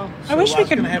Clearwater, y'all. I wish we was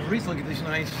could. gonna have Reese look at these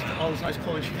all this nice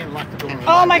clothing. She came and locked the door.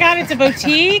 Oh my God, it's a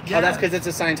boutique. Oh, that's because it's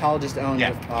a Scientologist owned.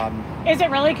 Yeah. Is it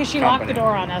really? Because she locked the Company.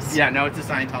 door on us. Yeah, no, it's a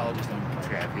Scientologist owned.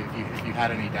 Yeah, if you had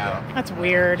any doubt. That's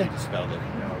weird. She just spelled it.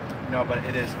 No, but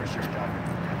it is for sure, John.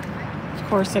 Of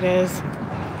course it is.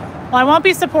 Well, I won't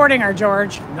be supporting her,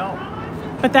 George. No.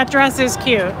 But that dress is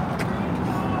cute.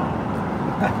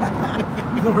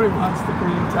 Nobody wants the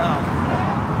green towel.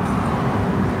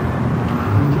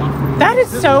 That is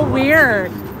so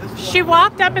weird. She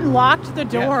walked up and locked the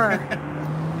door.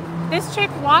 This chick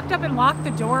walked up and locked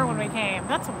the door when we came.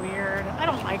 That's weird. I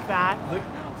don't like that. Look,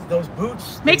 those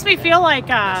boots. Makes me feel like,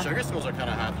 Sugar skulls are kind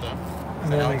of hot though.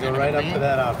 And then we go right up to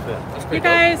that outfit. you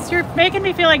guys, you're making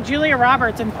me feel like Julia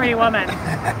Roberts in Pretty Woman.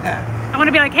 I want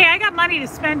to be like, hey, I got money to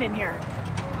spend in here.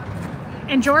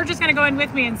 And George is going to go in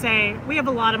with me and say, we have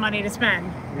a lot of money to spend.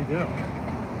 We do.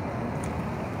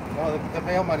 Oh, the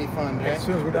bail money fund, right? As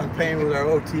soon as we're done paying with our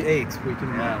OT8s, we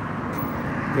can.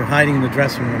 They're hiding in the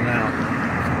dressing room now.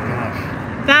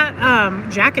 That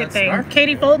jacket That thing. scarf?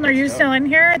 Katie Fulton, are you That's still in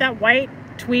here? That white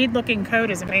tweed looking coat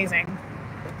is amazing.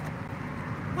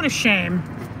 What a shame.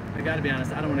 I gotta be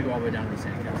honest, I don't want to go all the way down to the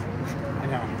sandcastle. I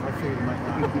know. I figured you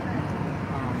might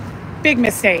not. Big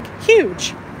mistake.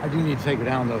 Huge. I do need to take her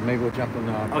down though. Maybe we'll jump in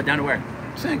the Oh, down to where?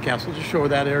 sandcastle. Just show her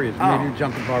that area. Oh. Maybe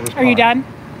jump in Barbara's Are you car. done?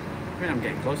 I mean, I'm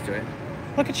getting close to it.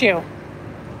 Look at you.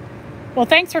 Well,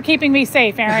 thanks for keeping me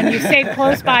safe, Aaron. You stayed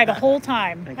close by the whole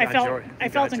time. Thank I God felt George- I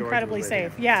thank felt God George incredibly was with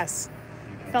safe. Yes.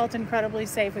 Felt incredibly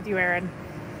safe with you, Aaron.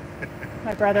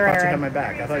 My brother I thought you had Aaron. my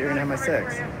back. I thought you were gonna have my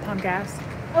 6. Pump gas.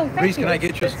 Oh, thank Reese, you. can I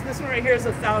get you? This one right here is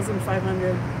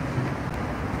 1,500.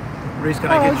 Reese, can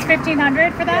Oh, I it's get you?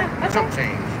 $1,500 for that? Jump Okay.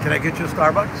 change. Can I get you a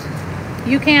Starbucks?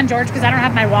 You can, George, because I don't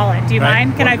have my wallet. Do you Right.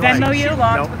 mind? Can What I do you like? Venmo She you?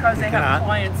 locked Nope, because you they have cannot.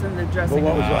 clients in the dressing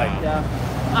Well, what room. was like?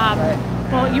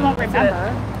 Yeah. Well, you won't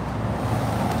remember.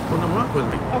 Well, then walk with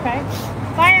me. Okay.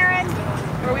 Bye, Aaron.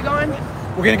 Where are we going?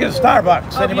 We're gonna get a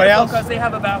Starbucks. Oh, Anybody else? Because they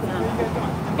have a bathroom. You want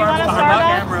a Behind my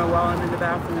Starbucks? camera while I'm in the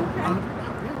bathroom.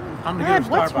 I'm gonna God, get a Starbucks.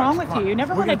 what's wrong with Come on. you? You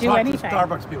never We're wanna gonna do talk anything. To the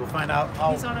Starbucks people, find out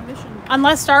how. He's on a mission.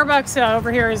 Unless Starbucks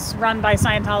over here is run by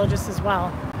Scientologists as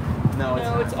well. No, it's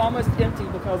No, not. it's almost empty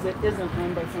because it isn't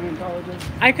owned by Scientology.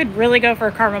 I could really go for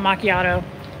a caramel macchiato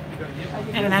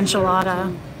and an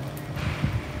enchilada.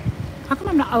 How come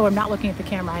I'm not? Oh, I'm not looking at the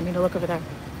camera. I need to look over there.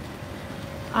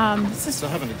 This is. Still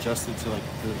haven't adjusted to like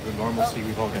the normalcy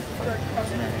we've all got.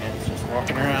 It's just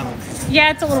walking around.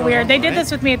 Yeah, it's a little weird. They did this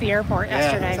with me at the airport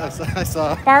yesterday. Yeah, I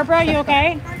saw. Barbara, you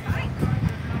okay?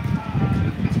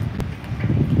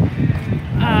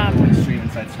 stream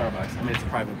inside Starbucks. I mean, it's a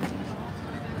private business.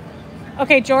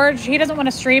 Okay, George, he doesn't want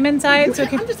to stream inside, so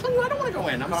I'm just telling you, I don't want to go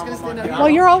in. I'm just going to stand out here. well,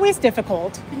 you're always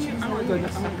difficult. I'm a good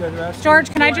restaurant. George,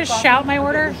 can I just shout my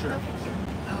order?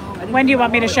 When do you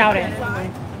want me to shout it?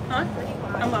 Huh?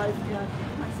 I'm live, yeah.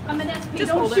 I'm an SP.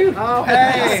 Just Don't hold shoot. it. Oh,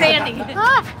 hey! Sandy.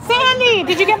 Sandy,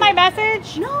 did you get my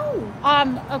message? No.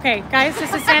 Okay, guys,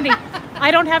 this is Sandy.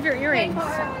 I don't have your earrings.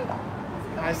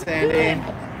 Hi, Sandy.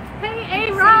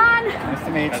 Hey, Ron. Nice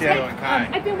to meet you.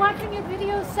 I've been watching your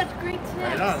videos. Such great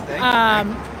tips.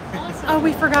 Oh,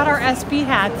 we forgot our SB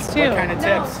hats too. What kind of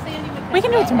tips? We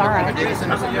can do it tomorrow.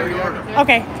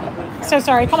 Okay, so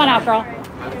sorry. Come on out, girl.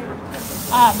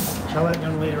 Tell that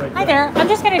young lady right Hi there. I'm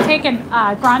just going to take an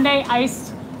grande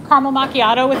iced caramel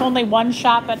macchiato with only one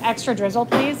shot, but extra drizzle,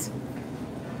 please.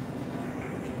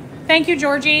 Thank you,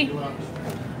 Georgie.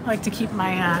 I like to keep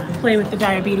my play with the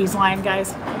diabetes line,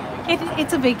 guys.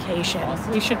 It's a vacation.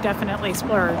 We should definitely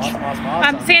splurge.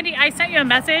 Awesome. Sandy, I sent you a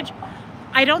message.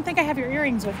 I don't think I have your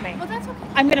earrings with me. Well, that's okay.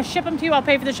 I'm going to ship them to you. I'll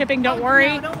pay for the shipping. Don't worry.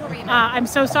 No, don't worry about I'm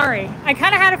so sorry. I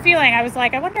kind of had a feeling. I was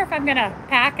like, I wonder if I'm going to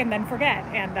pack and then forget.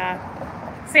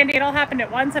 And Sandy, it all happened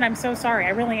at once, and I'm so sorry. I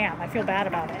really am. I feel bad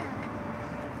about it.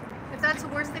 If that's the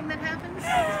worst thing that happens.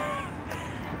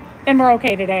 And we're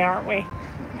okay today, aren't we?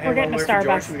 Hey, We're getting a while we're for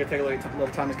George, Starbucks. we could take a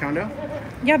little time at condo.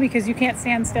 Yeah, because you can't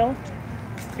stand still.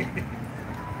 You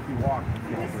walk.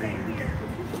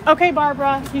 Okay,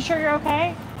 Barbara. You sure you're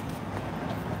okay?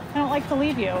 I don't like to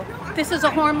leave you. This is a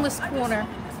harmless corner.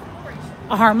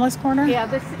 A harmless corner? Yeah,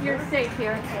 you're safe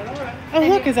here. Oh,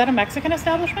 look, is that a Mexican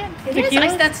establishment? It is.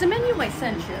 Tequilas? That's the menu I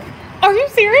sent you. Are you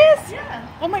serious? Yeah.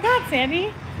 Oh my God,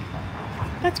 Sandy.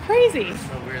 That's crazy.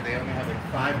 So weird. They only have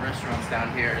like 5 restaurants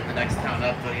down here, and the next town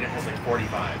up, Bonita has like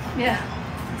 45. Yeah.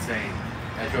 It's insane.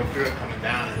 I drove through it coming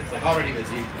down, and it's like already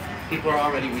busy. People are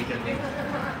already weekending.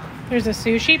 There's a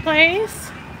sushi place.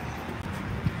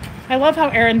 I love how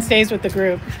Aaron stays with the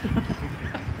group.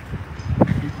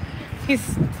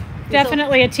 He's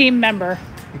definitely a team member.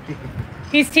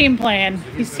 He's team playing.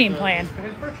 He's team playing.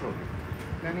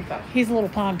 He's a little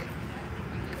punk.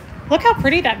 Look how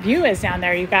pretty that view is down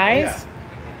there, you guys. Yeah.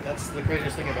 That's the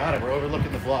greatest thing about it. We're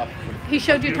overlooking the bluff. He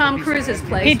showed you Tom Cruise's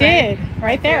place. He right? did.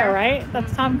 Right there, right?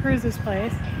 That's Tom Cruise's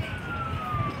place.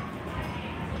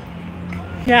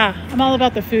 Yeah, I'm all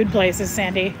about the food places,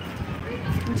 Sandy.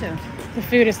 Me too. The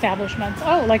food establishments.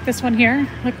 Oh, like this one here.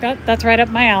 Look, that's right up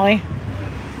my alley.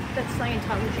 That's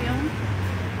Scientology owned.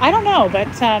 I don't know, but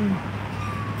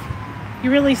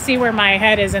you really see where my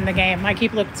head is in the game. I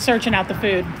keep searching out the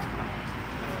food.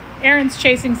 Aaron's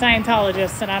chasing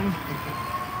Scientologists, and I'm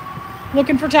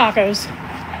looking for tacos.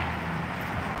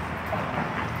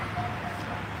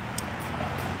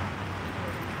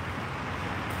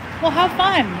 Well, have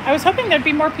fun. I was hoping there'd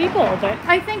be more people, but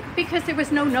I think because there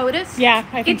was no notice. yeah,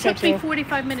 I think It so took me too.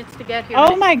 45 minutes to get here.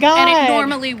 Oh my God. And it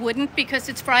normally wouldn't because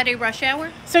it's Friday rush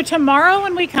hour. So tomorrow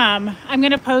when we come, I'm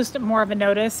going to post more of a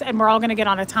notice, and we're all going to get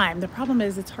on a time. The problem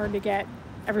is it's hard to get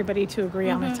everybody to agree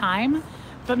on a time,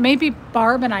 but maybe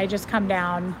Barb and I just come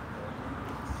down,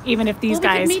 even if these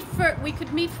guys. We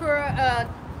could meet for an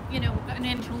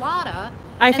enchilada.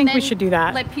 I and think we then should do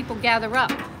that. Let people gather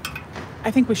up. I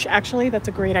think we should. Actually, that's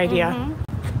a great idea.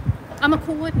 I'm a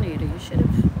coordinator. You should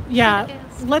have. Yeah,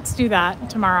 let's do that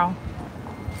tomorrow.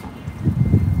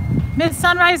 Miss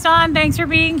Sunrise Dawn, thanks for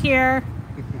being here.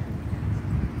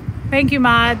 Thank you,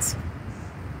 mods.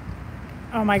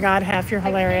 Oh my God, Hef, you're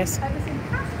hilarious. I was in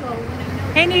Costco when I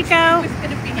know Hey, that Nico. she was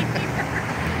going to be here.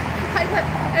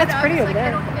 That's pretty over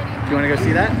there. Do you want to go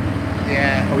see that?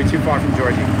 Yeah. Are we too far from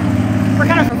Georgie? We're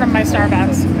kind of from my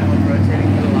Starbucks.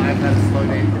 Rotating for the live. Had a slow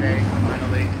day today.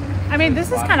 Finally. I mean,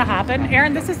 this is kind of hopping.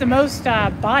 Aaron, this is the most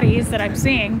bodies that I'm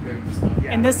seeing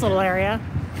in this little area.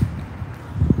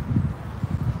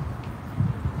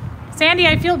 Sandy,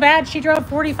 I feel bad. She drove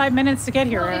 45 minutes to get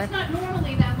here. Well, it's not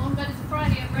normally that long, but it's a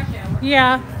Friday at rush hour.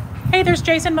 Yeah. Hey, there's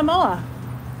Jason Momoa.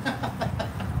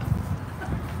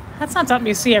 That's not something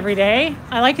you see every day.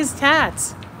 I like his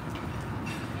tats.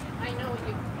 I know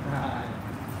you.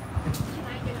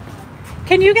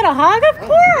 Can you get a hug? Of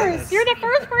course. You're the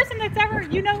first person that's ever.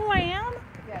 You know who I am?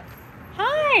 Yes.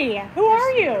 Hi. Who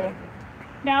are you?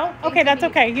 No? Okay, that's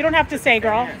okay. You don't have to say,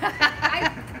 girl.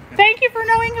 Thank you for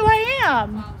knowing who I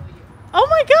am. Oh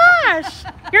my gosh!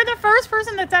 You're the first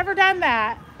person that's ever done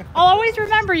that. I'll always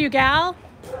remember you, gal.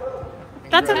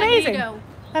 That's amazing.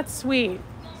 That's sweet.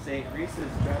 Say, Reese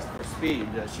is dressed for speed.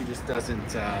 She just doesn't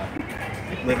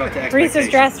live up to expectations. Reese is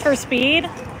dressed for speed?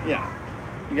 Yeah.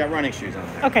 You got running shoes on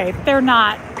there. Okay, they're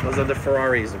not. Those are the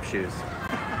Ferraris of shoes.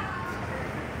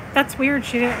 That's weird.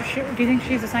 Do you think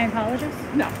she's a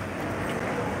Scientologist? No.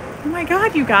 Oh my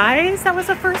God, you guys. That was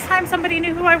the first time somebody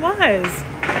knew who I was.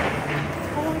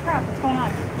 Holy crap, what's going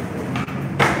on?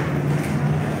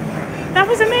 That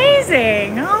was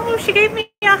amazing. Oh, she gave me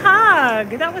a hug.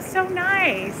 That was so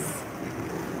nice.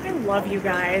 I love you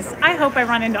guys. I hope I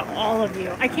run into all of you.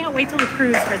 I can't wait till the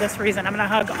cruise for this reason. I'm going to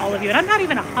hug all of you. And I'm not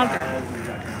even a hugger.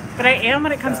 But I am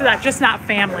when it comes to that. Just not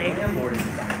family.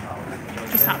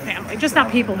 Just not family. Just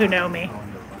not people who know me.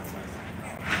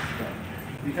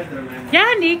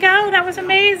 Yeah, Nico, that was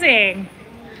amazing.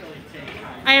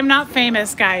 I am not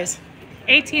famous, guys.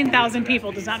 18,000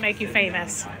 people does not make you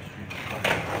famous.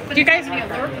 Do you guys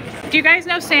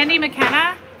know Sandy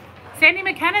McKenna? Sandy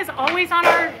McKenna is always on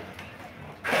our...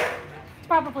 It's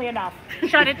probably enough.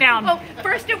 Shut it down. Oh,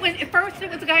 first it was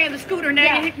a guy on the scooter.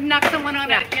 Now you knock someone on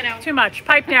it. You know. Too much.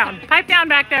 Pipe down. Pipe down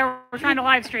back there. We're trying to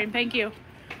live stream. Thank you.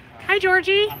 Hi,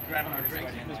 Georgie. Wait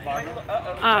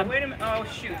a minute. Oh,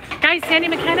 shoot. Guys, Sandy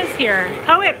McKenna's here.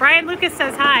 Poet Brian Lucas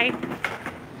says hi.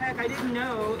 Heck, I didn't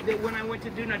know that when I went to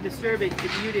Do Not Disturb it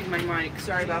muted my mic.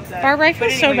 Sorry about that. Barbara, I feel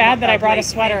But so anyway, bad that I brought a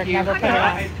thank sweater and you. never put it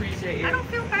I on. appreciate you. I don't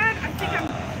feel bad. I think I'm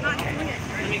not doing it.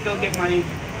 Let me go get my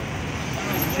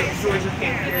Georgia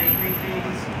can't carry green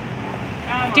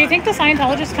things. Do you think the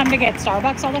Scientologists come to get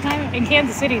Starbucks all the time? In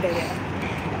Kansas City, they do.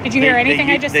 Did you hear anything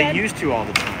I just said? They used to all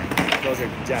the time. Those are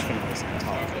definitely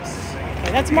Scientologists.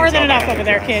 Okay, that's more than enough over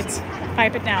there, kids.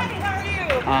 Pipe it down.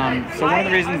 So one of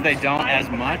the reasons they don't as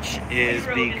much is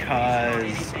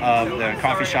because of the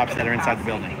coffee shops that are inside the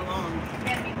building,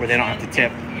 where they don't have to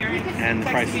tip, and the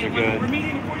prices are good. We're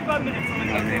meeting in 45 minutes. You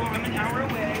know what I mean? I'm an hour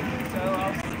away, so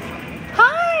I'll...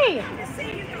 Hi!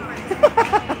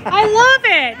 I love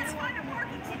it!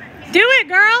 Do it,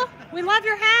 girl! We love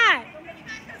your hat!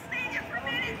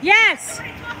 Yes!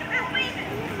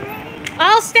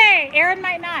 I'll stay. Aaron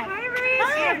might not. Hi,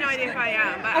 Reese. You have no idea who I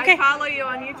am, but Okay. I follow you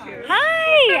on YouTube.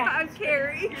 Hi! I'm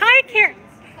Carrie. Hi, Carrie.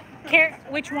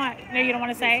 Which one? No, you don't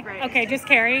want to say? Right. Okay, just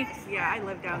Carrie. Yeah, I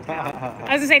live downtown. I was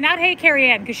going to say, not Hey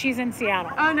Carrie Ann, because she's in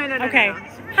Seattle. Oh, no. Okay. No.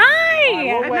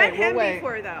 Hi! I met him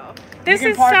before, though. This You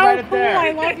can is park so right up cool. there.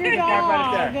 I love your You can park right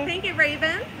up dog. there. Thank you,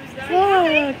 Raven.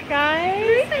 Look,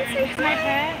 guys. My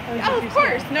pet. Oh, of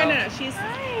course. No. She's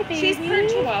Hi, baby. she's part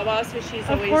Chihuahua, so she's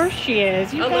Of always course she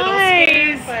is. You a little guys.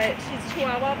 scared, but she's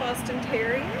Chihuahua Boston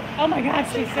Terrier. Oh my God,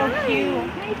 she's so cute.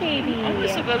 Hi, baby.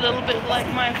 This is a little bit like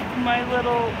my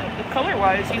little,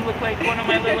 color-wise, you look like one of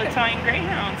my little Italian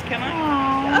greyhounds. Can I?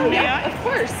 Aww. Oh, May yeah, I? of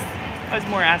course. I was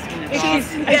more asking the Is dog.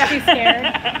 she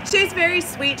scared? She's very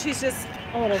sweet. She's just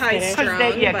A little high skittish. strung.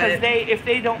 Because but if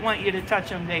they don't want you to touch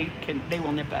them, they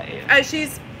will nip at you.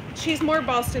 she's more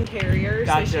Boston Terrier.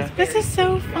 Gotcha. So she's This very is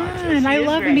so fun. She I is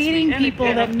love very meeting sweet. And people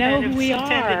if- that know and who we if she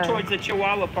tended are. towards the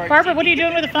Chihuahua part. Barbara, what are you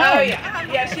doing with the phone? Oh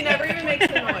yeah, she never even makes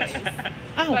the noise.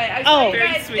 Oh, But I saw you Very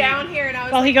guys sweet. down here, and I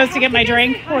was Well, like, he goes I to get hope my you guys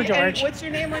drink. say Poor hi. And George. what's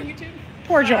your name on YouTube?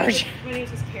 Poor George. My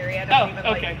name's just Carrie. I don't even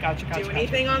Okay, like gotcha. do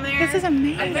anything on there. This is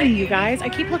amazing, you guys. I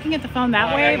keep looking at the phone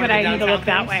that way, but I need to look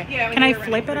that way. Yeah, when Can you I were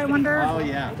flip it, I running. wonder? Oh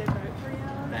yeah.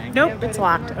 Thank you. Nope, it's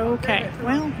locked. Okay.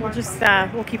 Well, we'll just,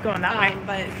 we'll keep going that way.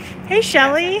 But Hey,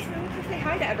 Shelly. say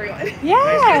hi to everyone.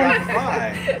 Yeah.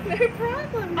 Hi. No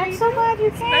problem. I'm so glad you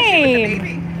Especially with the came.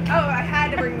 baby. Oh, I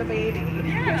had to bring the baby.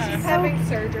 Yeah. She's having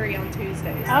surgery on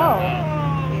Tuesday. So, Oh.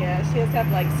 yeah, she has to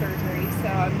have leg surgery. So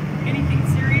I'm Anything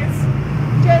serious?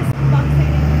 just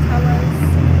boxing patellas.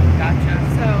 Gotcha.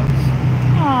 So,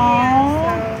 Aww.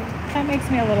 yeah, That makes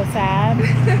me a little sad.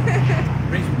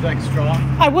 Reese, would you like a straw?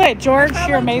 I would. George,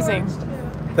 you're amazing.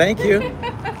 Thank you.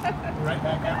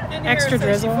 Extra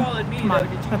drizzle. Come on,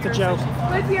 that's a joke. so.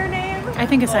 What's your name? I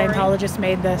think a Scientologist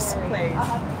made this. Oh,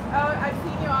 I've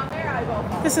seen you on there. I will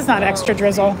follow. This is not extra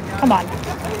drizzle. Come on.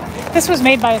 This was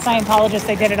made by a Scientologist.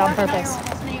 They did it on purpose.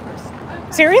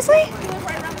 Seriously? We live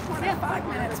right around the corner. 5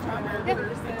 minutes from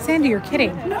her. Sandy, you're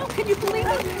kidding. No, can you believe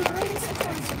it?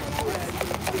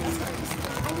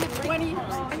 20 years.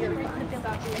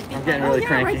 I'm getting really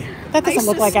cranky. That doesn't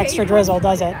look like extra drizzle,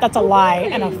 does it? That's a lie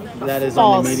and a That is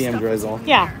false. only medium drizzle.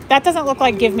 Yeah, that doesn't look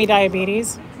like give me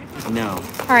diabetes. No.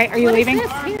 All right, are you leaving?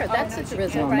 Here, that's a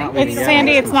drizzle, I'm not right? leaving It's yet.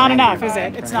 Sandy, I'm it's not cranky. enough, is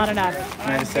it? It's not enough. Can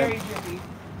I have a sip?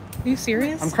 Are you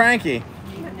serious? I'm cranky.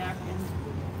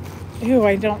 Ew,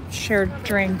 I don't share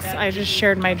drinks. I just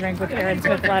shared my drink with Aaron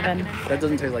Smith-Levin. That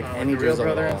doesn't taste like any drizzle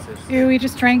at all. Ew, we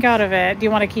just drank out of it. Do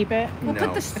you want to keep it? Well,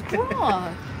 put the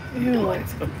straw. Ew,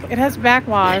 it has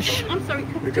backwash. I'm sorry,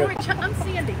 George. I'm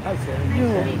Sandy. Ew.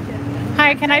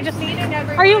 Hi, can I just...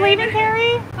 Are you leaving,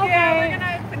 Carrie? Okay. Yeah, we're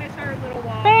gonna finish our little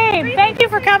walk. Babe, thank you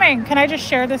for coming. Can I just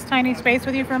share this tiny space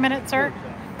with you for a minute, sir?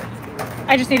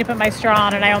 I just need to put my straw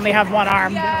on and I only have one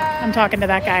arm. I'm talking to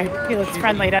that guy. He looks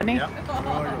friendly, doesn't he?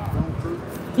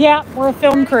 Yeah, we're a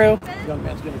film crew. Young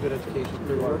man's getting a good education at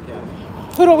Clearwater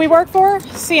Academy. Who do we work for?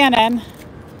 CNN.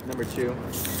 Number 2.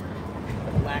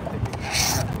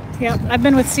 Yep, I've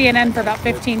been with CNN for about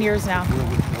 15 years now. Enjoy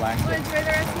the rest of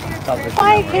your trip.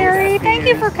 Hi, Carrie. Thank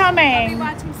you for I'll be coming.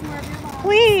 watching some more of your vlogs.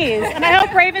 Please. And I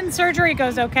hope Raven's surgery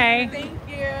goes okay. Thank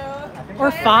you.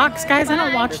 Or Fox. Guys, I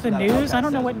don't watch the news. I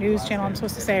don't know what news channel I'm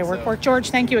supposed to say I work for.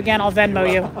 George, thank you again. I'll Venmo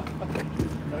you.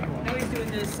 Now he's doing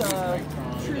this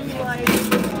true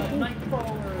life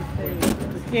nightfall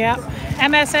thing. Yeah.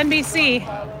 MSNBC.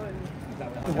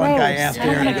 One guy Gross. asked I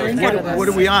don't Aaron, wanna he goes, drink out of what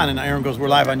this. are we on? And Aaron goes, we're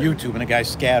live on YouTube. And the guy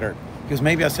scattered. Because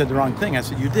maybe I said the wrong thing. I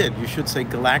said, you did. You should say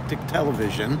Galactic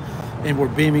Television. And we're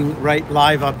beaming right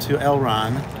live up to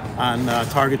Elron on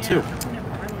Target 2.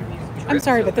 I'm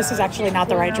sorry, but this is actually not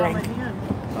the right drink.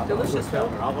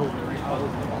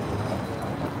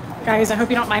 Guys, I hope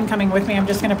you don't mind coming with me. I'm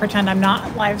just going to pretend I'm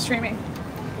not live streaming.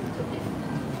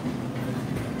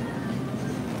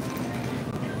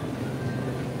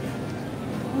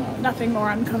 Nothing more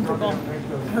uncomfortable.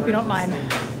 I hope you don't mind.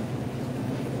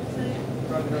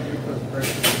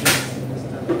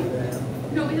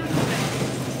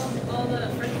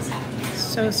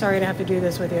 So sorry to have to do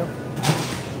this with you.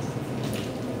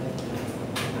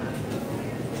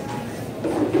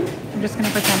 I'm just going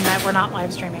to pretend that we're not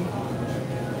live streaming.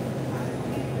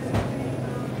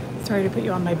 Sorry to put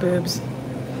you on my boobs.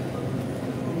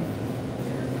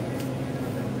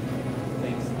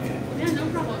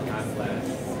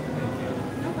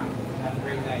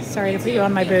 Sorry to put you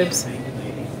on my boobs.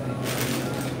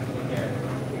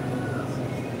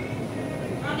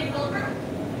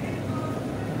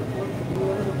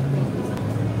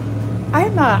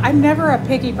 I'm never a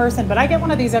picky person, but I get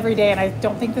one of these every day and I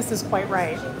don't think this is quite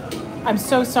right. I'm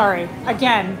so sorry.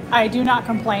 Again, I do not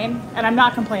complain, and I'm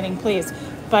not complaining, please.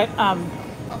 But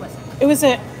it was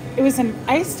an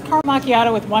iced caramel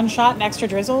macchiato with one shot and extra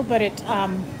drizzle, but it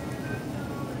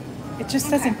just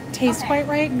doesn't taste quite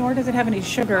right, nor does it have any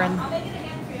sugar. And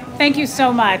thank you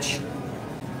so much.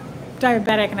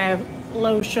 Diabetic and I have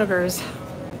low sugars.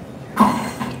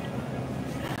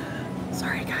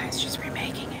 Sorry guys, she's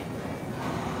remaking it.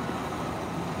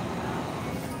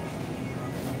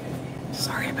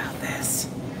 Sorry about this.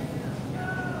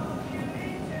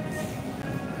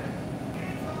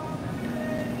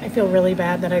 I feel really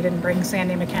bad that I didn't bring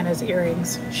Sandy McKenna's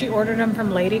earrings. She ordered them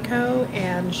from Lady Co.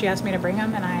 and she asked me to bring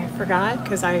them and I forgot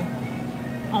because I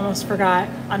almost forgot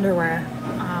underwear.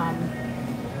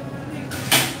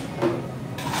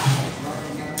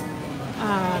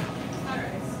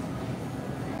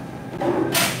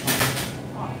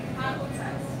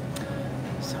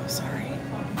 So sorry.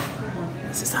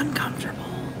 This is uncomfortable.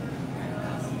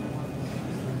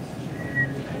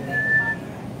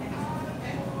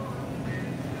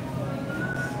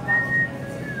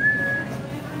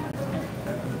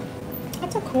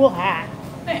 That's a cool hat.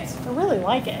 Thanks. I really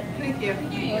like it. Thank you.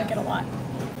 I like it a lot.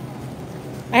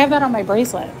 I have that on my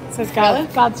bracelet. It says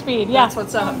Godspeed. Yeah. That's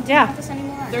what's up. Yeah.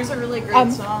 There's a really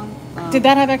great song. Did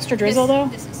that have extra drizzle though?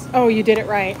 Oh, you did it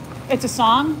right. It's a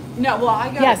song? No, well, I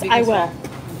got Yes, it. I will.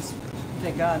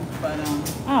 Thank God. But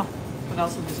Oh. but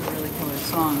also there's a really killer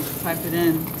song. Type it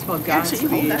in. It's called Godspeed.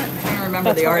 Actually, hold that. I can't remember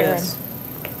That's the for Aaron. artist.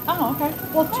 Oh, okay.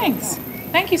 Well, thanks.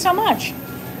 Thank you so much.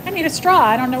 I need a straw.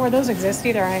 I don't know where those exist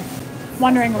either. I'm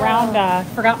wandering around,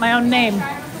 forgot my own name.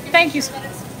 Thank you.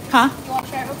 Huh? You want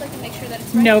to try it real quick and make sure that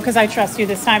it's right? No, because I trust you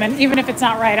this time. And even if it's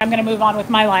not right, I'm going to move on with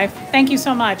my life. Thank you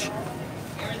so much.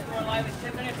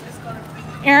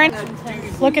 Aaron,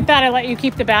 look at that. I let you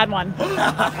keep the bad one.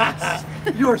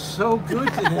 You're so good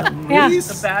to him. Yeah.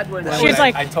 The bad one. She was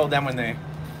like, I told them when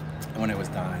it was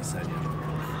done, I said,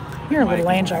 you're a little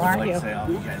angel, I aren't would you? like to say, oh,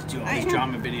 you guys do all these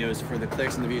drama videos for the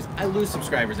clicks and the views. I lose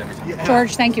subscribers every time.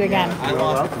 George, thank you again. I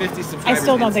lost 50 I subscribers.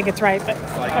 still don't think it's right, but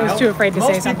I was too afraid to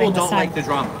say Most something people this don't time. like the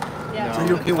drama. So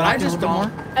you okay with But I acting a just little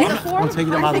don't. bit more? I'm going to take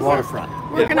them out of the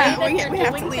waterfront. We're gonna, we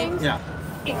have to leave. Yeah.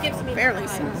 it gives me Barely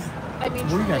times. I mean,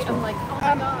 Where are you guys truly, I'm going? like,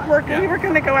 oh my God. We were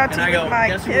going to go out And to I meet go, my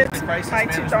guess who was kids, the crisis my two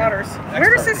management daughters. expert? Where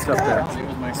does this Up go? there. It was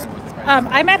my friend with the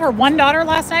crisis. I met her one daughter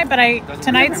last night, but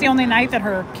tonight's the only night that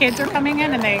her kids are coming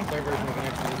in, and they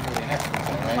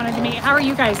Wanted to meet. How are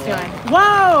you guys doing?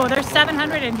 Whoa, there's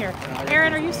 700 in here.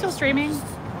 Aaron, are you still streaming? I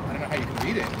don't know how you can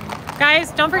read it.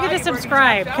 Guys, don't forget to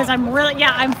subscribe because I'm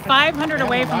 500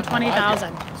 away from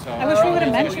 20,000. I wish we would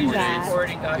have mentioned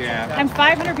that. Yeah. I'm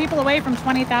 500 people away from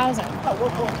 20,000. We'll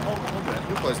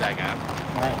close that gap.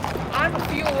 I'm a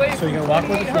few away So you're going to walk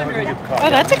with us or we're going to get the car? Oh,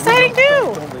 that's exciting too.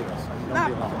 Don't leave us. Don't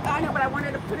be alone. I know, but I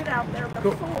wanted to put it out there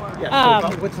before. Yeah,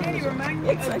 so what's in this? remind me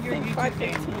It's, I of your think, YouTube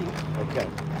page. 5:15. Okay.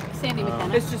 Sandy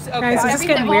McKenna. It's just okay. Guys, is this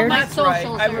getting All weird? my That's right.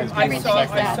 socials I are saw everything like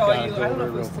that. you. I don't know if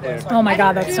it was today. Oh my God,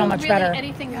 I don't that's so do much really better.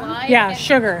 anything live. Yeah, and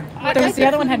sugar. The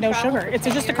other one had no sugar. It's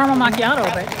just a caramel macchiato,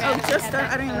 but Oh, just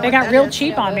I didn't know they what got that real is.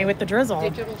 cheap on me with the drizzle.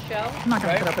 digital show. I'm not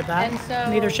going to put up with that. And so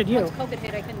Neither should you. once COVID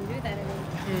hit, I couldn't do that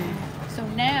anymore. So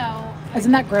now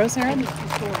Isn't that gross, I Aaron? do 2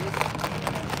 stories.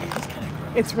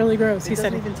 It's really gross. He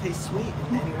said even taste sweet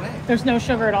in any way. there's no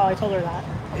sugar at all. I told her that.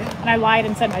 And I lied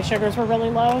and said my sugars were really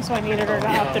low, so I needed her to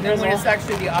up the And when it's drizzle.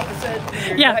 actually the opposite. when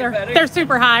you're Yeah, diabetic. they're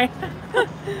super high.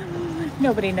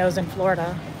 Nobody knows in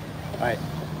Florida. All right.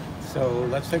 So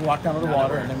let's take a walk down to the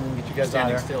water and then we'll get you guys out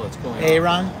Standing there. still, it's going Hey, on.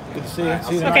 Ron. Good to see you.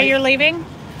 See you Okay, tonight. you're leaving?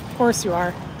 Of course you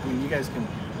are. I mean, you guys can.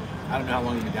 I don't know how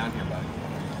long you've been down here, but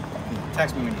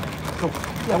text me when you. Cool.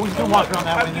 Yeah, we can walk around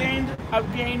that way then.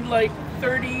 I've gained like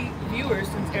 30 viewers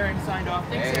since Aaron signed off.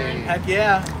 Thanks, Aaron. Heck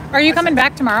yeah. Are you coming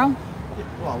back tomorrow?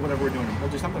 Well, whatever we're doing, we'll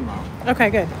do something tomorrow.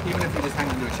 Okay, good. Even if we just hang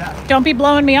on to a chat. Don't be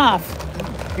blowing me off.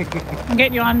 I'm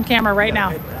getting you on camera right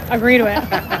now. Agree to it.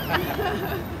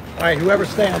 All right, whoever's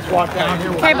staying, let's walk down here.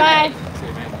 Okay, bye.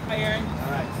 Hi, Aaron.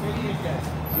 All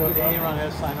right. So Aaron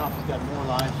has to sign off. He's got more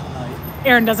lives tonight.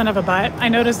 Aaron doesn't have a butt. I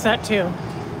noticed that too.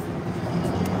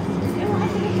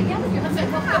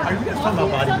 Are you guys talking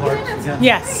about body parts? Yeah.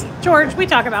 Yes. George, we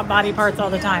talk about body parts all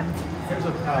the time. There's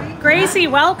a Gracie,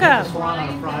 welcome. salon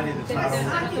on a Friday that's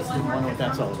not open. Just didn't know what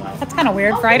that's all about. That's kind of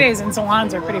weird. Fridays and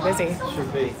salons are pretty busy.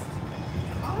 Should be.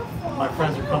 My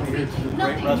friends are coming here to the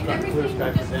great restaurant Clear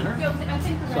Sky for dinner,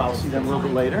 so I'll see them a little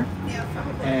bit later.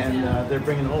 And they're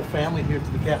bringing the whole family here to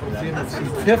the Capitol Theater to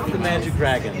see Piff the Magic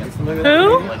Dragon. You familiar with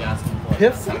Who? that comedian?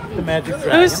 Piff the Magic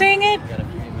Dragon. Who's saying it?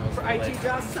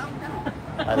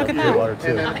 I Look love at Clearwater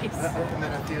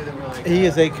that. too. He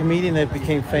is a comedian that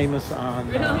became famous on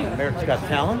America's Got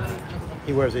Talent.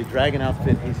 He wears a dragon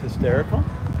outfit. He's hysterical.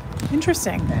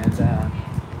 Interesting.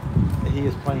 And he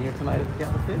is playing here tonight at the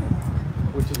Capitol Theater,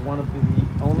 which is one of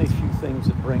the only few things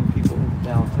that bring people into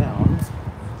downtown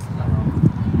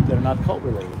that are not cult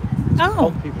related. Oh.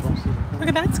 Cult people don't see them. Look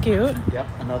at that's cute. Yep,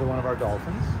 another one of our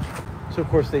dolphins. So of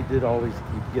course they did always,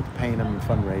 you get to paint them and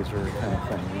fundraiser kind of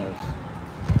thing. You know,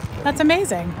 That's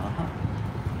amazing.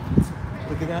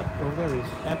 look at that over there. There's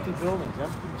empty buildings,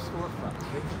 empty storefronts.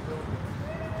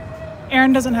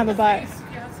 Aaron doesn't have a butt.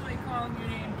 Yeah, somebody calling your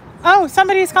name. Oh,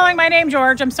 somebody's calling my name,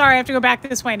 George. I'm sorry. I have to go back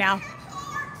this way now.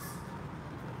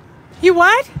 You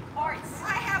what? Hearts.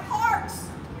 I have hearts.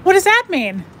 What does that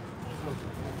mean?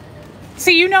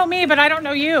 See, you know me, but I don't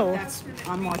know you.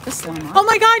 I'm Martha Slimmer. Oh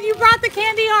my God, you brought the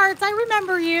candy hearts. I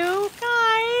remember you,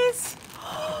 guys.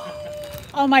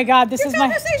 Oh my God, this is my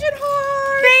Conversation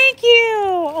heart. Thank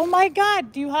you. Oh my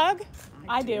God, do you hug?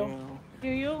 I do. Do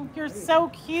you? You're so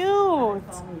cute.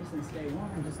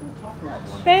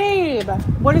 Babe,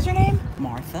 what is your name?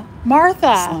 Martha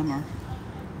Martha. Slimmer.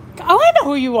 Oh, I know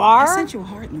who you are. I sent you a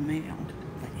heart in the mail.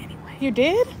 But anyway. You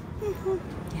did?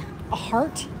 Yeah. A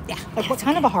heart? Yeah. Like what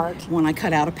kind of a heart? One I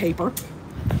cut out of paper.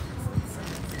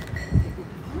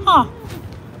 Huh.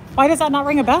 Why does that not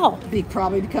ring a bell?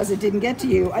 Probably because it didn't get to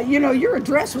you. You know, your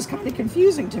address was kind of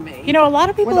confusing to me. You know, a lot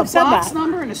of people With have a said box that.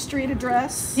 number and a street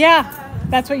address. Yeah,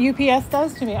 that's what UPS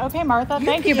does to me. Okay, Martha,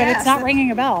 thank you, but it's not UPS.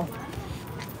 ringing a bell.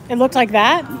 It looked like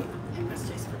that?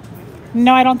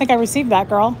 No, I don't think I received that,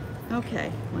 girl.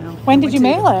 Okay. Well. When did you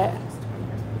mail it?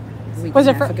 A week Was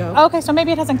and it a half for? ago. Okay, so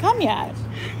maybe it hasn't come yet.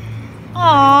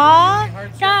 Aw,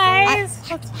 guys.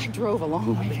 I drove a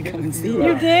long way to come and see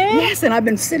You did? Yes, and I've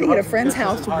been sitting at a friend's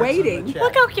house waiting.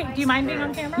 Look how cute. Do you mind being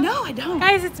on camera? No, I don't.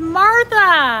 Guys, it's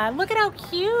Martha. Look at how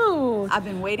cute. I've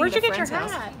been waiting Where'd you at a get your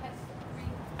friend's house. hat?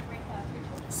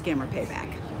 Scammer payback.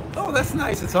 Oh, that's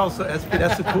nice. It's also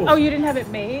that's a cool. Oh, you didn't have it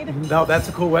made? No, that's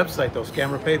a cool website though.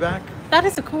 Scammer Payback, That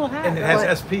is a cool hat. and it has But-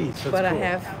 SP. So it's But I cool.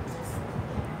 have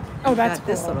Oh, that's got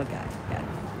this cool. little guy. Yeah.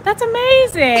 That's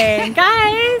amazing,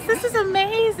 guys. This is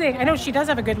amazing. I know she does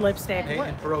have a good lipstick. Hey, What-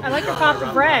 and pierogi I like her around pop the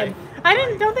of bread.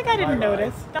 way. Don't think I didn't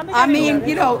notice. Don't think I didn't mean, notice.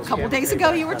 you know, a couple days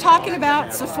ago you were talking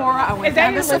about Sephora. I Is went that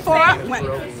down your to Sephora. lipstick?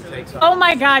 Went, Oh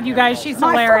my God, you guys, she's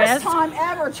my hilarious. first time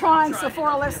ever trying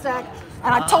Sephora lipstick.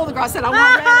 And I told the girl, I said, I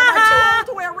want red. Am I too old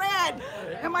to wear red?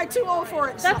 Am I too old for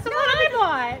it? She's That's the like, one I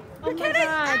bought. Oh my kidding?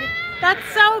 God. That's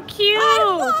so cute. I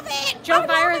love it. Joe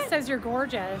Virus says you're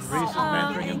gorgeous. Reese is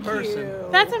mentoring in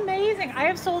person. That's amazing. I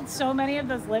have sold so many of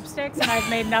those lipsticks and I've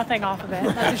made nothing off of it.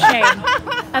 That's a shame.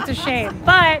 That's a shame.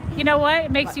 But you know what?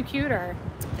 It makes you cuter.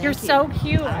 You're so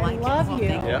cute. I love you.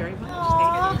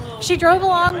 Aw, she drove a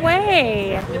long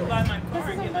way. This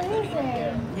is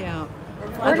amazing. Yeah.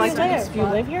 Where do you live? Do you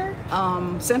live here?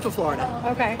 Central Florida.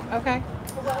 Okay, okay.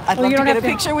 I'd love to get a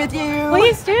picture with you.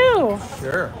 Please do.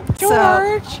 Sure.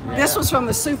 George. So, this was from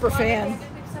the Superfan.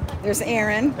 There's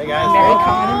Aaron, Hey guys. Mary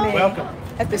Con, and me Welcome.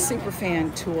 at the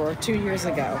Superfan tour 2 years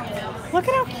ago. Look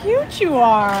at how cute you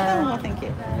are. Oh, thank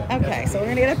you. Okay, so we're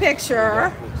gonna get a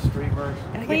picture.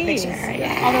 Please.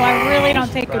 Yeah. Although I really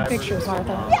don't take good pictures,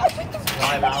 Martha.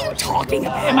 What are you talking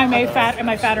about? Am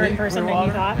I fatter in person than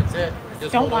you thought? That's it.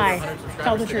 Just Don't rolled over lie. 100 subscribers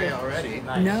Tell the today truth. Already.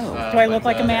 No. Do I look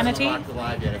like a manatee? Not the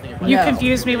live yet. I think You No.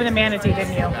 confused me with a manatee,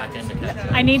 didn't you? back into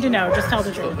catch I need to know. Just tell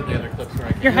the truth. the other clips where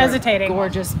I can You're hesitating.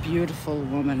 Gorgeous, beautiful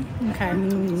woman. Okay.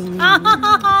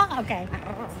 Okay.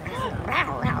 try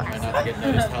not to get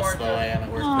noticed how slow I am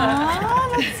at work. Aw,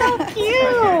 that's so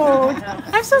cute.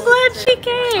 I'm so glad she I'm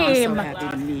came. so happy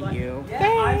to meet you. Babe, I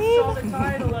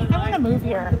want to move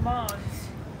here.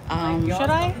 Should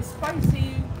I?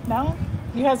 No?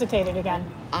 You hesitated again.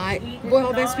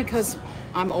 Well, that's because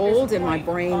I'm old and my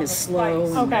brain is slow.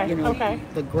 And, Okay, you know, okay.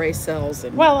 the gray cells.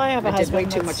 And Well, I have a I did way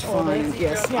husband too that's much older. fun.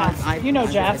 Yes. Yeah, you know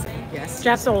Jeff. Yes.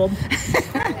 Jeff's old.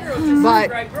 But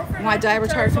my dad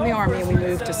retired from the Army and we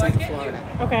moved to Central Florida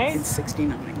Okay. in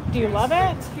 '69. Do you love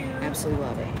it? Absolutely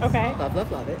love it. Okay. Love,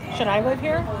 love, love it. Should I live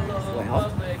here?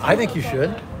 Well, I think you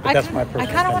should, but that's my personal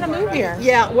I kind of want to move here.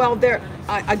 yeah, well,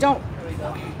 I don't.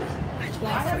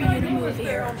 For you to move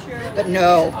here. But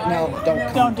no,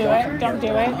 don't. Don't do it. Don't do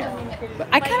it.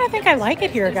 I kind of think I like it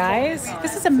here, guys.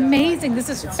 This is amazing. This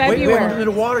is Wait, we haven't been to February.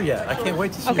 the water yet. I can't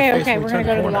wait to see Okay, your face okay, when we we're turn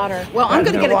gonna go to the corner. water. Well, I'm going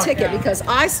to gonna get a walk ticket down. because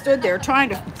I stood there trying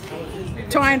to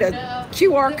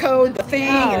QR code the thing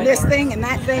and this thing and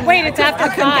that thing. Wait, it's after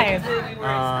 5.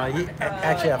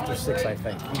 Actually, after 6, I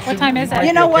think. What time is it?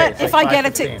 You know Okay, what? it's If like I get a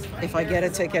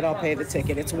 5:15. ticket, I'll pay the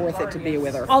ticket. It's worth it to be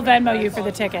with her. I'll Venmo you for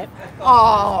the ticket.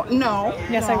 Oh no.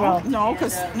 Yes, I will. No,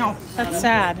 because no. That's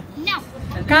sad. No.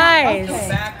 Guys. All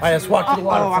right, let's walk to the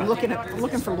water. Oh, I'm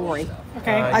looking for Lori.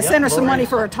 Okay. I sent her some money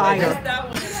for a tire.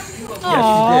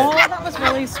 Oh, that was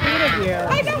really sweet of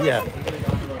you. Yeah.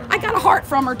 I got a heart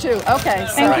from her too. Okay.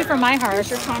 So Thank you for my heart. here's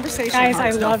your conversation. Guys, I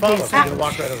hearts. love Follow these. us. We're gonna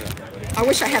walk right over there. I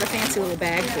wish I had a fancy little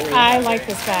bag for you. I like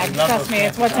this bag. Trust me,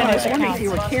 it's what's in I it was that wondering if you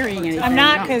were counts. carrying anything. I'm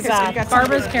not No, because you got something.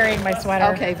 Barbara's carrying my sweater.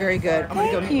 Okay, very good. I'm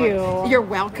gonna Thank go. you. You're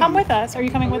welcome. Come with us. Are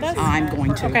you coming with us? I'm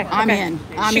going to. Okay. I'm okay. in.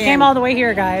 She came all the way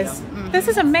here, guys. This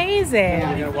is amazing.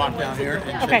 We're gonna walk down here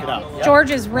and Okay. check it out. George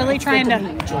is really trying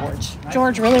to. George.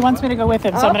 George really wants me to go with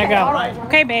him, so I'm gonna go. All right.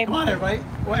 Okay, babe. Come on, everybody.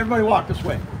 Well, everybody walk this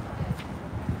way.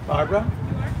 Barbara.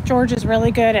 George is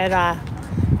really good at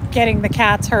getting the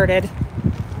cats herded.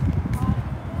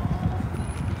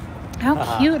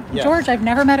 How cute. yes. George, I've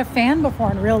never met a fan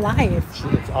before in real life.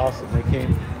 It's awesome. They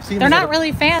came. See, They're we not gotta-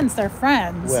 really fans, they're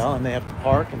friends. Well, and they have to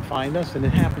park and find us, and it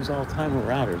happens all the time when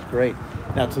we're out here. It's great.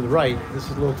 Now to the right, this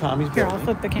is little Tommy's Here, I'll building.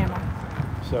 flip the camera.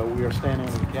 So we are standing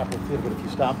in the Capitol Theater, but if you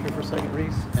stop here for a second,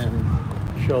 Reese,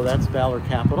 and show that's Valor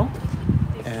Capitol,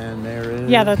 and there is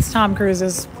Yeah, that's Tom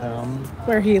Cruise's,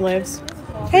 where he lives.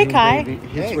 Hey, Kai.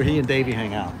 Davey. It's where he and Davey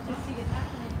hang out.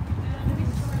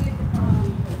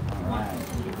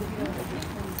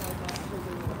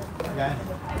 Okay.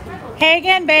 Hey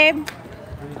again, babe.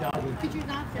 Could you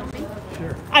not film me?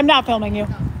 Sure. I'm not filming you.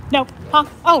 Nope. Huh?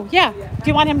 Oh, yeah. Do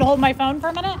you want him to hold my phone for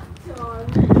a minute?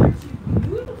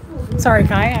 Sorry,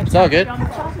 Kai. It's all good.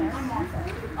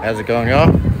 How's it going,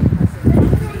 y'all?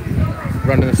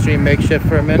 Running the stream makeshift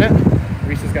for a minute.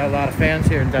 Reese has got a lot of fans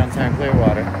here in downtown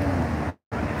Clearwater.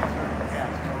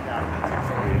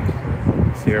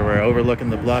 So here we're overlooking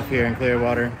the bluff here in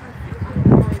Clearwater.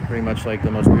 It's pretty much like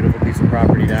the most beautiful piece of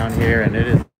property down here, and it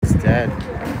is dead.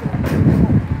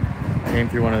 I came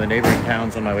through one of the neighboring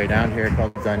towns on my way down here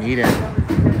called Dunedin,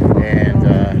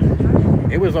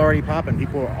 and it was already popping.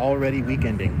 People were already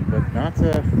weekending, but not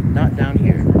down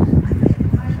here.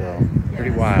 So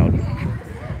pretty wild.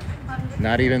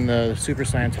 Not even the super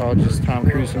Scientologist Tom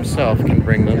Cruise himself can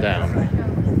bring them down.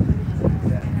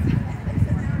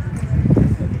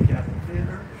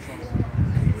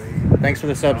 Thanks for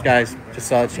the subs, guys. Just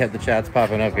saw that you had the chats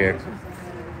popping up here.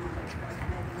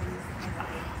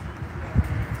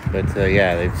 But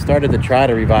yeah, they've started to try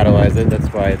to revitalize it. That's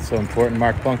why it's so important.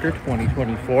 Mark Bunker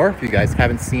 2024. If you guys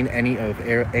haven't seen any of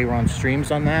Aaron's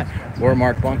streams on that, or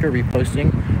Mark Bunker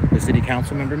reposting the city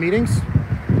council member meetings,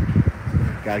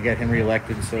 gotta get him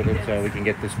reelected so that we can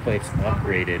get this place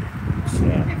upgraded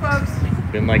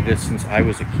Been like this since I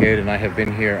was a kid, and I have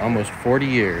been here almost 40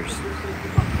 years.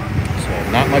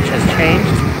 So not much has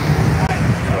changed.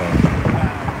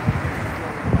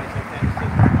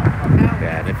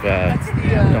 Yeah, and if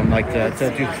don't like to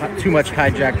do too much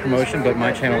hijack promotion, but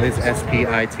my channel is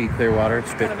SPIT Clearwater,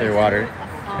 Spit Clearwater.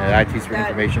 IT's for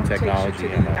information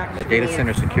technology. I'm a data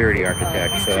center security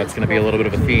architect, so that's going to be a little bit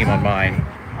of a theme on mine.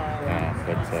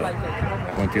 But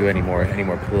I won't do any more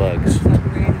plugs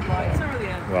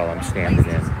while I'm standing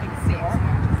in.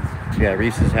 So yeah,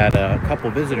 Reese has had a couple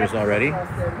visitors already.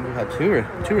 We've had two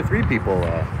or three people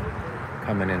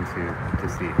coming in to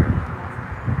see her.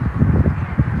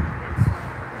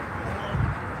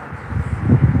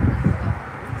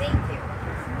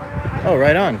 Oh,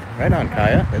 right on,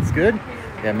 Kaya. That's good.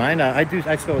 Yeah, mine. I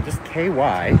spell it just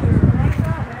KY.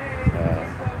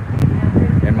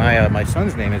 And my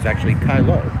son's name is actually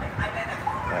Kylo.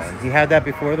 He had that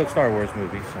before the Star Wars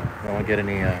movie, so I don't want to get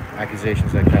any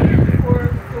accusations like that.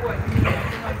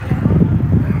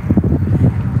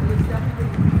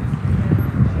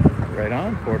 Right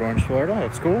on, Port Orange, Florida.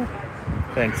 That's cool.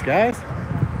 Thanks, guys.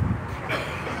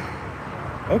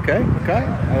 Okay.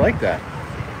 I like that.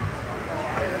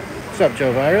 What's up,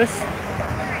 Joe Virus?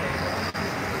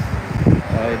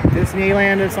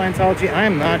 Disneyland and Scientology,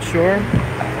 I'm not sure.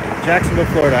 Jacksonville,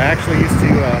 Florida. I actually used to,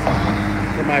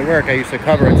 for my work, I used to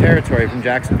cover a territory from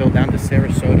Jacksonville down to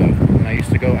Sarasota. And I used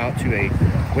to go out to a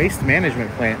waste management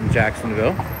plant in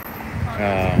Jacksonville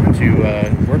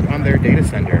to work on their data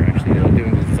center, actually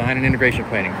doing design and integration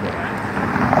planning for them.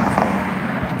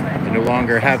 So I no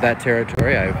longer have that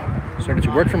territory. I've started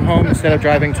to work from home instead of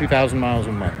driving 2,000 miles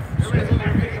a month. So,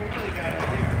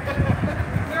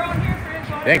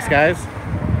 thanks, guys.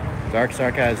 Dark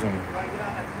sarcasm.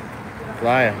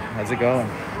 Flya, how's it going?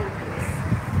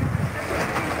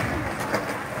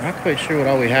 Not quite sure what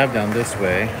all we have down this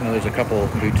way. I know there's a couple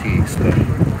boutiques, but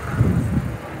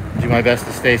do my best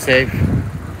to stay safe.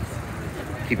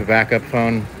 Keep a backup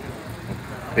phone,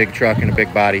 big truck and a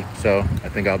big body, so I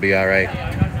think I'll be all right.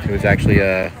 It was actually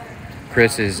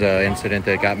Chris's incident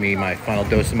that got me my final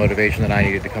dose of motivation that I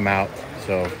needed to come out.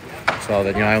 So I saw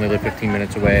that, I only live 15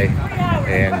 minutes away,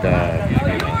 and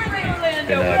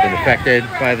been affected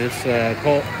by this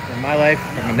cult in my life.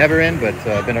 I'm never in, but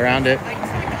been around it.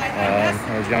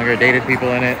 I was younger, dated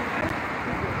people in it,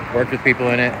 worked with people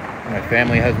in it. My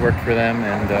family has worked for them,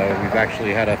 and we've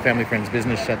actually had a family friend's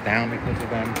business shut down because of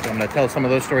them. So I'm going to tell some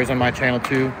of those stories on my channel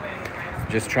too.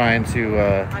 Just trying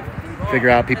to figure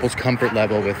out people's comfort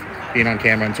level with being on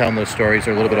camera and telling those stories.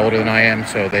 They're a little bit older than I am,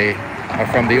 so they are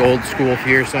from the old school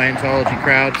fear Scientology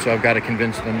crowd. So I've got to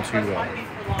convince them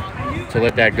to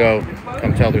let that go,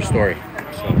 come tell their story.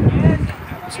 So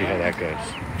we'll see how that goes.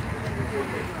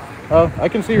 Oh, I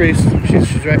can see Reese.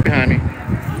 She's right behind me.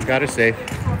 Got her safe.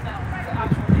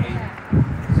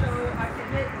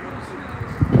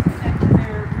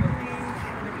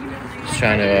 She's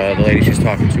trying to, the lady she's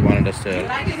talking to wanted us to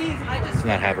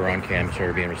not have her on cam, so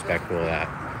we're being respectful of that.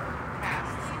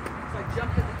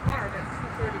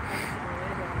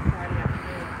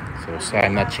 So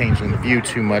I'm not changing the view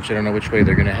too much. I don't know which way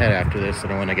they're going to head after this. I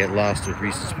don't want to get lost with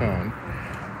Reese's phone.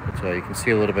 But you can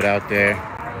see a little bit out there.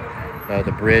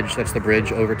 The bridge, that's the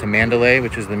bridge over to Mandalay,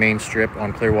 which is the main strip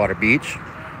on Clearwater Beach.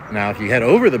 Now, if you head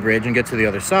over the bridge and get to the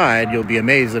other side, you'll be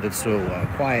amazed that it's so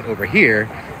quiet over here,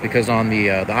 because on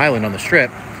the island, on the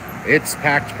strip, it's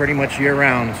packed pretty much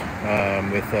year-round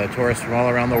with tourists from all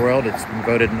around the world. It's been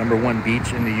voted #1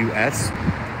 beach in the U.S.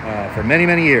 For many,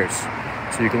 many years.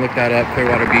 So you can look that up,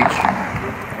 Clearwater Beach.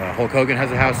 Hulk Hogan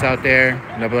has a house out there.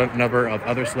 A number of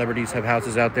other celebrities have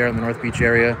houses out there in the North Beach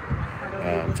area.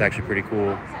 It's actually pretty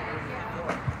cool.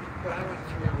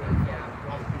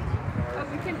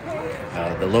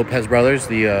 The Lopez brothers,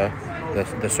 the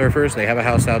surfers, they have a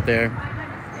house out there.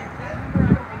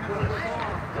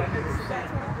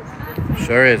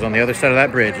 Sure is. On the other side of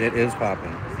that bridge, it is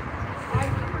popping.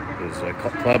 There's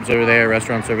clubs over there,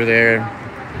 restaurants over there.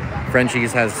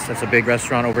 Frenchie's that's a big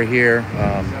restaurant over here.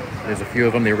 There's a few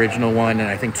of them, the original one, and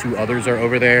I think 2 others are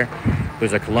over there.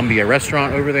 There's a Columbia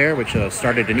restaurant over there, which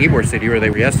started in Ybor City, where they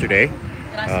were yesterday.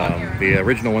 The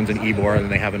original one's in Ybor, and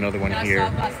they have another one here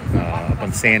up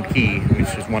on Sand Key,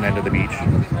 which is one end of the beach,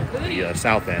 the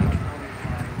south end.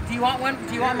 Do you want one?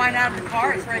 Do you want mine out of the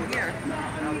car? It's right here.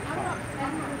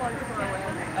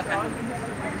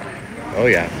 Oh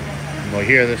yeah. Well,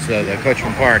 here, this the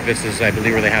Coachman Park. This is, I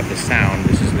believe, where they have the sound.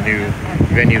 This is the new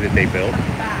venue that they built.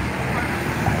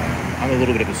 I'm a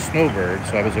little bit of a snowbird,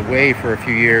 so I was away for a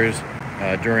few years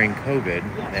during COVID,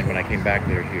 and when I came back,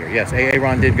 they were here. Yes,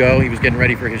 Aaron did go. He was getting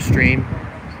ready for his stream.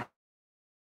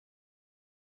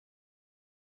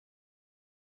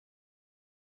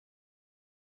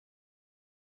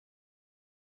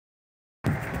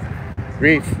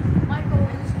 Reef. She's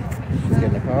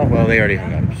getting the call. Well, they already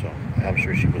hung up, so I'm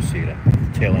sure she will see it at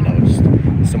the tail end of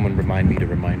it. Someone remind me to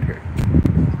remind her.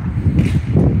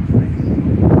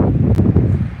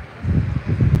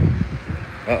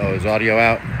 Uh-oh, is audio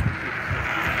out?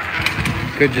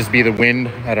 Could just be the wind.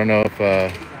 I don't know if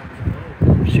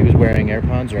she was wearing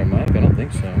AirPods or a mic. I don't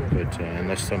think so, but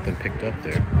unless something picked up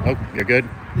there. Oh, you're good?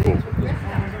 Cool.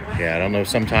 Yeah, I don't know.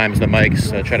 Sometimes the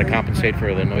mics try to compensate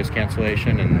for the noise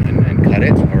cancellation and cut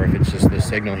it, or if it's just the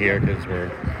signal here because we're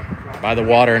by the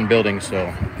water and buildings,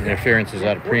 so interference is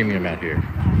at a premium out here.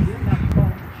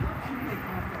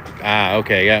 Ah,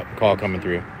 okay, yeah, call coming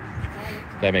through.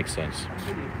 That makes sense.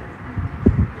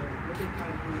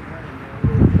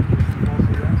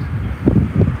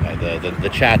 The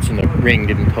chats in the ring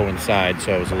didn't coincide,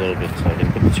 so I was a little bit, I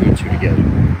didn't put the two and two together.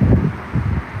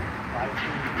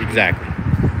 Exactly.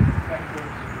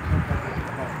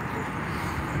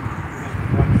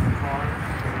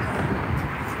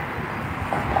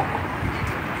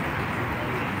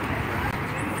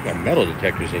 Got metal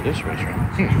detectors at this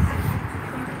restaurant.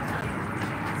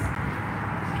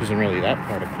 Which isn't really that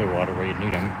part of Clearwater where you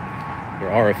need them.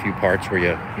 There are a few parts where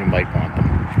you might want them.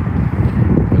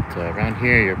 But around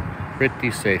here, you're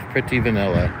pretty safe, pretty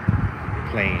vanilla,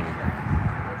 plain.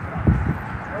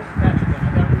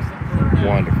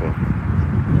 Wonderful.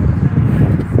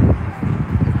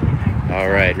 All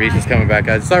right, Reese is coming back,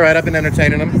 guys. It's all right. I've been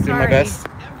entertaining them, doing my best,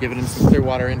 giving them some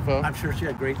Clearwater info. I'm sure she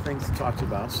had great things to talk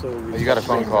about. So you got a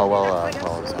phone call while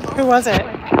Who was it?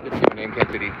 Name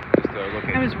Deputy. Just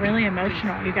looking. I was really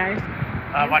emotional, you guys.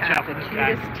 Watch out for this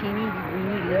guy. Cutest, teeny,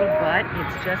 weeny little butt.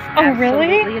 It's just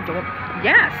really? absolutely adorable.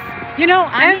 Yes. You know,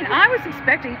 I mean, I was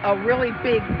expecting a really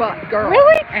big butt girl.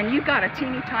 Really? And you got a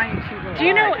teeny tiny cute little Do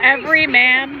you know butt. every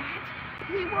man?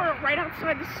 We were right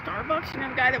outside the Starbucks, you know,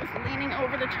 the guy that was leaning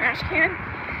over the trash can.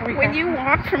 we When go. you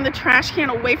walked from the trash can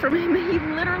away from him, he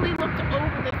literally looked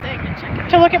over the thing to check out.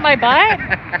 To look at my butt?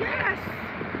 Yes.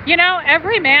 You know,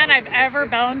 every man I've ever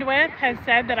boned with has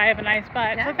said that I have a nice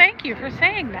butt. So thank you for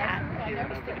saying that.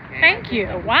 Thank you.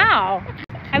 Wow.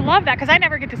 I love that because I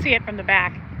never get to see it from the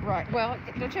back. Right. Well,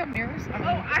 don't you have mirrors?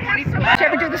 I mean, did you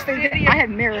ever do this thing? I had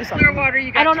mirrors on. Clearwater,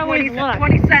 you got I don't know where to look.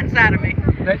 20 cents out of me.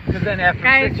 Because then after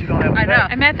Guys, 6, you don't have I know.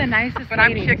 I met the nicest But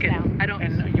I'm lady chicken. just now. I don't.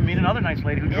 And you meet another nice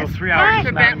lady who drove 3 Hi. hours. Mr.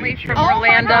 just now to Bentley meet you. from Oh my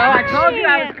Orlando. God. I told you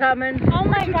I was coming. Oh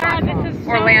my God, this is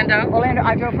so... Orlando. Orlando.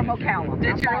 I drove from Ocala.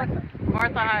 Did you?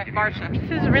 Martha, hi. Barsha.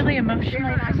 This is really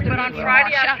emotional. But on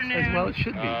Friday afternoon. As well it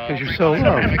should be, because you're so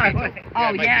loved.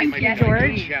 Oh, yes,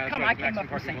 George. Come, I came up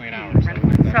from St.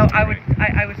 So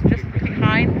I was just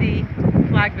behind the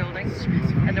flag building,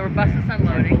 and there were buses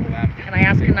unloading, and I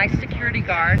asked a nice security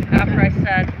guard after I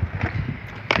said,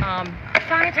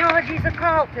 Scientology's a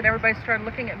cult, and everybody started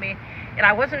looking at me, and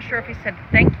I wasn't sure if he said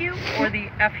thank you or the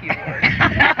F you word.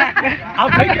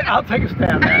 I'll take a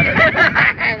stab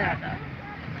at it.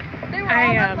 They were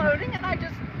all unloading, and I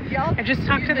just yelled. I just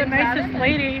talked to the nicest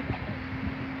lady.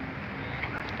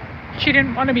 She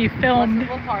didn't want to be filmed.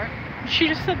 She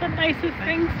just said the nicest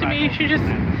things to me. She just...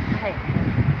 Hey.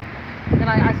 And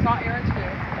I saw Aaron too.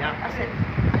 Yeah. I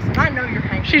said, I know you're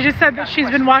hanging. She just said that she's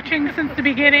been watching since the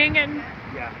beginning, and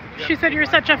she said you're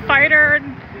such a fighter,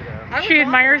 and she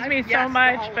admires me so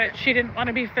much, but she didn't want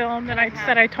to be filmed, and I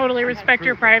said I totally respect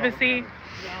your privacy.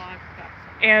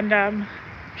 And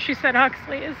she said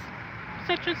Huxley is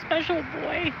such a special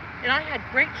boy. And I had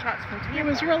great shots from Tampa. It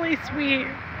was really sweet.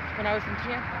 When I was in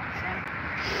Tampa.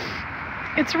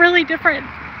 It's really different.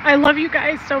 I love you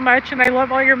guys so much, and I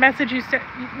love all your messages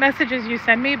you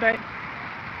send me, but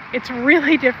it's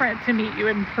really different to meet you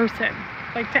in person.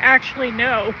 Like, to actually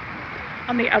know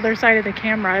on the other side of the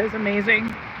camera is amazing.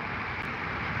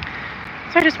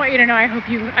 So I just want you to know, I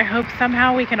hope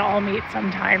somehow we can all meet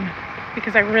sometime,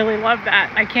 because I really love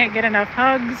that. I can't get enough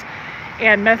hugs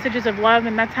and messages of love,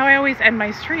 and that's how I always end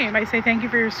my stream. I say thank you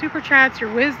for your super chats,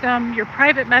 your wisdom, your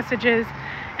private messages,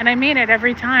 and I mean it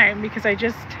every time, because I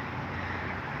just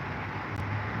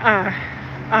a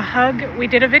hug, we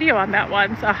did a video on that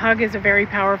once. A hug is a very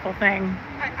powerful thing.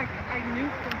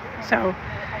 So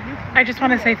I just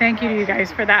want to say thank you to you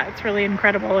guys for that. It's really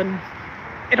incredible, and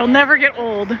it'll never get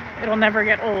old. It'll never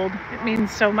get old. It means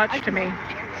so much to me.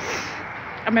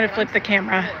 I'm gonna flip the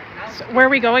camera. So where are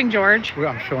we going, George? Well,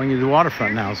 I'm showing you the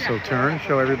waterfront now, so turn,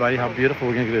 show everybody how beautiful.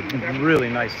 We're gonna get a really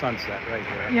nice sunset right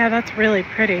here. Yeah, that's really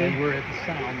pretty. And we're at the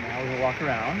Sound now. We'll walk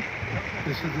around.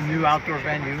 This is the new outdoor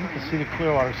venue. The City of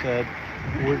Clearwater said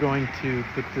we're going to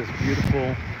put this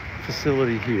beautiful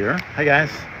facility here. Hi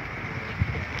guys.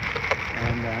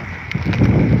 And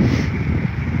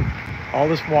all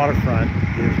this waterfront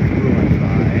is ruined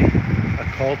by a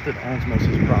cult that owns most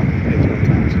of this property, pays no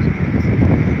taxes.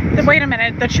 Wait a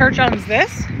minute, the church owns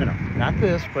this? No, not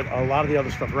this, but a lot of the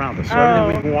other stuff around us. So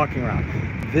everything we've been walking around.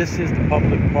 This is the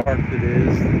public park that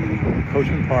is the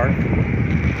Coachman Park.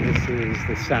 This is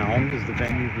the Sound, is the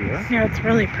venue here. Yeah, it's a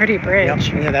really pretty bridge.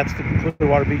 Yep. Yeah, that's the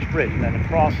Clearwater Beach Bridge, and then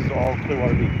across is all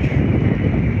Clearwater Beach.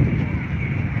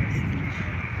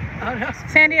 Oh, no.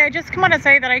 Sandy, I just want to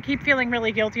say that I keep feeling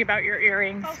really guilty about your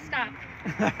earrings. Oh, stop.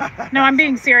 No, I'm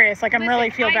being serious. Like, I'm Listen, really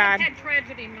feel bad. I have had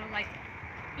tragedy, like,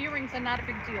 earrings are not a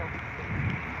big deal.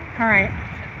 All right.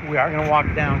 We are going to walk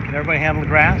down. Can everybody handle the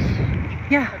grass?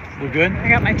 Yeah. We're good? I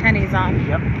got my tennies on.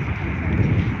 Yep.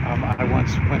 I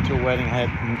once went to a wedding. I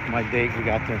had my date. We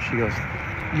got there. She goes,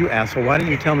 "You asshole, why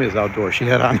didn't you tell me it was outdoors?" She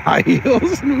had on high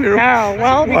heels. And we were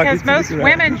well, because most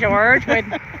women, George, would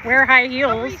wear high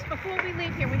heels. Reese, before we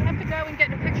leave here, we have to go and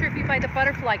get a picture of you by the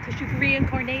butterfly because you've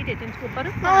reincarnated into a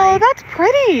butterfly. Oh, that's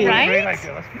pretty. Right? Great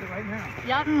idea. Let's get it right now.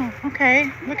 Yep. Oh,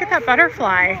 okay. Look at that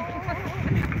butterfly.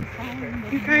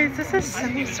 You guys, this is so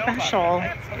special.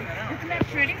 Isn't that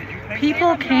pretty?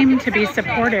 People came to be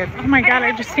supportive. Oh my God,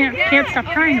 I just can't stop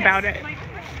crying about it.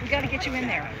 We got to get you in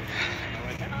there.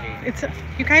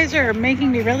 You guys are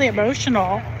making me really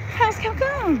emotional. How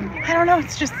come? I don't know.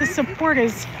 It's just the support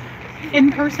is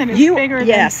in person is bigger than.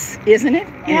 Yes, isn't it?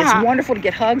 And Yeah. it's wonderful to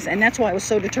get hugs, and that's why I was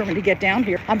so determined to get down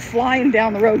here. I'm flying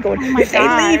down the road going, Oh my if they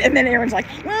God. leave, and then Aaron's like,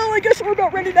 well, I guess we're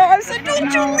about ready now. I said,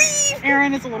 don't you leave.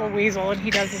 Aaron is a little weasel and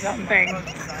he does his own thing.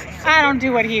 I don't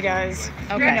do what he does.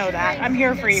 Okay. You know that. I'm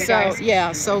here for you So, guys.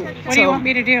 yeah, so. What do you want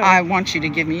me to do? I want you to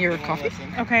give me your coffee.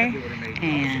 Okay.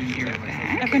 And your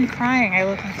bag. I've been crying. I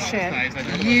look like shit.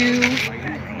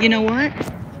 You know what?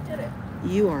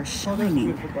 You are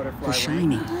shining. You're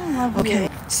shining. Okay,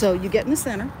 so you get in the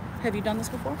center. Have you done this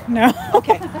before? No.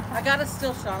 Okay. I got a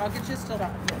still shot. I'll get you a still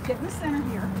shot. Get in the center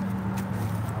here.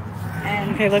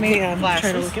 And Okay, let me try to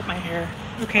glasses. look at my hair.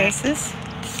 Okay. Glasses.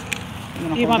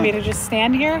 You want me to just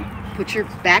stand here? Put your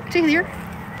back to here.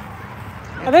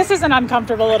 Oh, this isn't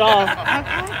uncomfortable at all. No,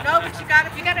 but you got a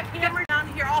camera down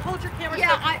here. I'll hold your camera.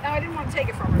 Yeah, I didn't want to take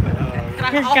it from her, but okay.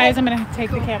 Here, guys, I'm gonna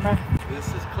take the camera. This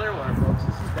is Clearwater, folks.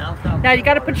 This is downtown. Now you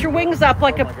got to put your wings up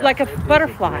like a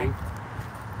butterfly.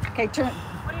 Okay, turn.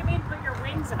 What do you mean put your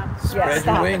wings up? Spread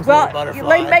your wings, Well, little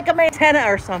butterfly. make them antenna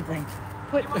or something.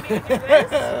 Put,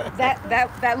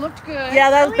 that looked good. Yeah,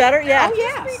 that was better. Yeah. Oh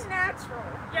yes.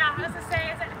 Yeah, I was gonna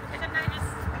say, shouldn't I just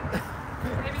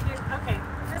maybe do? Okay,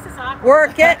 this is awkward.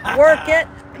 Work it. Work it.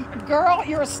 Girl,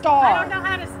 you're a star. I don't know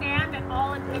how to stand at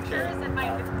all in pictures and my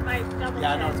double.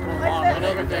 Yeah, I know it's going on. I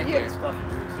know the decade stuff.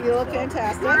 You look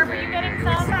fantastic. Barb, are you getting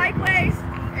some? Sideways.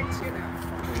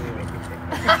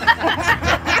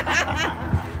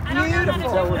 I don't know how to do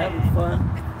We're it. having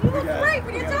fun. You look great.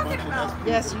 What are you talking about?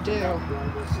 Yes, you do.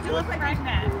 You look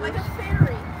pregnant. Like a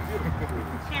fairy.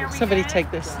 Here we Somebody go.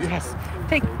 take this. Yes.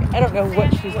 Take. I don't know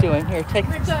what she's doing here. Take.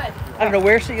 We're good. I don't know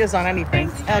where she is on anything.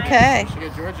 Okay.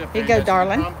 Here you go,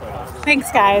 darling.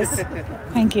 Thanks, guys.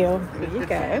 Thank you. Here you Was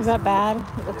go. that bad?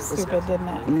 It looked stupid, didn't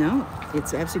it? No,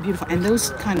 it's absolutely beautiful. And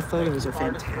those kind of photos are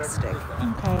fantastic.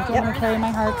 Okay. Do you want to carry my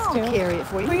hearts too? I'll carry it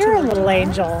for you. Well, you're a little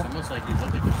angel. Almost like you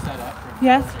look at your setup.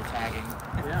 Yes. Tagging.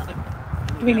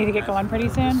 Do we need to get going pretty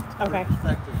soon? Okay.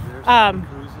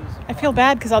 I feel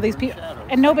bad because all these people,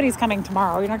 and nobody's coming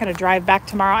tomorrow. You're not going to drive back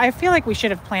tomorrow. I feel like we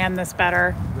should have planned this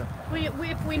better.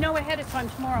 If we know ahead of time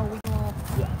tomorrow, we will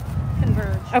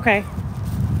converge. Okay.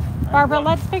 Barbara,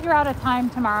 let's figure out a time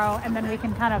tomorrow and then we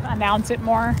can kind of announce it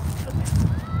more.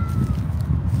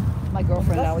 My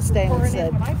girlfriend and I was staying and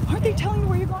said, aren't they telling you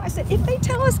where you're going? I said, if they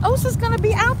tell us Osa's going to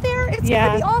be out there, it's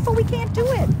going to be awful. We can't do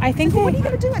it. I think what are you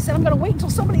going to do? I said, I'm going to wait until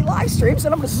somebody live streams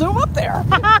and I'm going to zoom up there,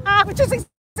 which is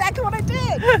exactly what I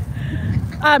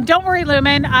did. Don't worry,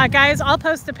 Lumen. Guys, I'll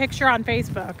post a picture on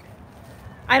Facebook.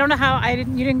 I don't know how you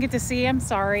didn't get to see. I'm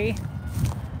sorry.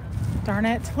 Darn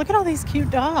it. Look at all these cute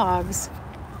dogs.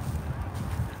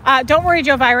 Don't worry,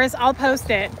 Joe Virus. I'll post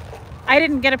it. I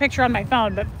didn't get a picture on my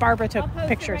phone, but Barbara took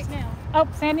pictures. Right now. Oh,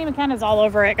 Sandy McKenna's all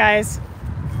over it, guys.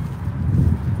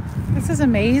 This is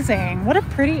amazing. What a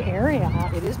pretty area.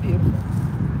 It is beautiful.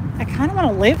 I kind of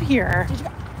want to live here.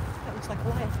 That looks like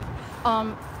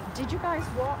life. Did you guys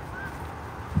walk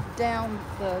down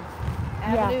the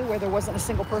avenue where there wasn't a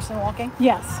single person walking?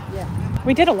 Yes. Yeah.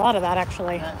 We did a lot of that,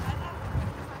 actually.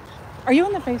 Are you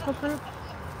in the Facebook group?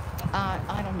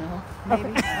 I don't know. Maybe.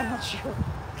 I'm not sure.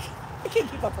 I can't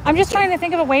keep up with I'm just trying to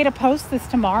think of a way to post this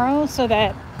tomorrow so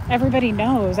that everybody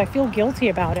knows. I feel guilty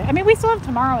about it. I mean, we still have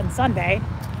tomorrow and Sunday.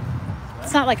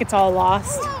 It's not like it's all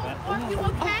lost. You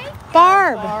okay?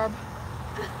 Barb.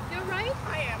 You alright?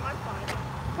 I am. I'm fine.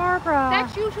 Barbara.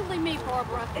 That's usually me,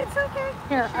 Barbara. It's okay.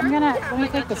 Here, let me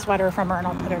take the sweater from her and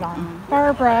I'll put it on.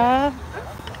 Barbara.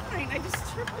 Fine. I just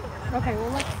tripped over. Okay, well,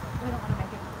 we don't want to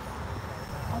make it.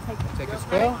 I'll take it. Take a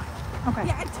spill? Okay.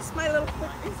 Yeah, it's just my little foot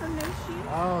is a no shoe.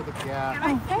 Oh, yeah. And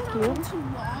I thank you. too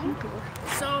long.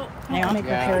 So Yeah, I'll make her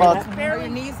Yeah. carry Well, that. Are your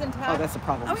knees intact? Oh, that's the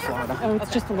problem with Florida. Oh,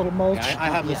 it's just a little mulch. Yeah, I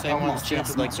have the same ones almost, too,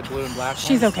 yes. like the blue and black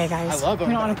She's ones. okay, guys. I love them.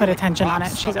 We don't want to put attention on it.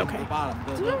 Rocks She's stuck at okay. the bottom.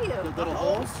 Do you? The little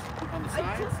holes on the I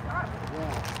side. just got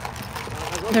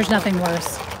it. There's nothing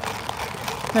worse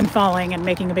than falling and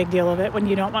making a big deal of it when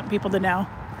you don't want people to know.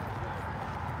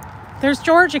 There's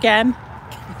George again.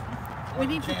 We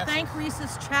need to thank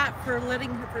Reese's chat for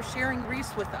sharing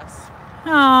Reese with us.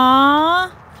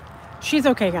 Aww. She's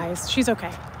okay, guys. She's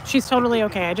okay. She's totally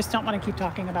okay. I just don't want to keep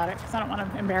talking about it because I don't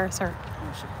want to embarrass her.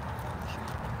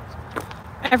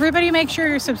 Everybody make sure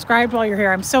you're subscribed while you're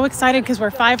here. I'm so excited because we're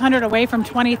 500 away from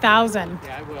 20,000.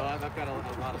 Yeah, I will. I've got a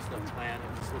lot of stuff planned.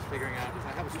 I'm just figuring out, because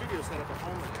I have a studio set up at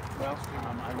home. Well,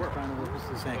 I was trying to work with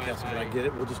the sandcastle, but I get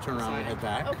it. We'll just turn around and head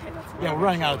back. Okay, that's Yeah, we're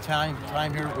running out of time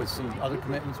here with some other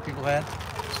commitments people had.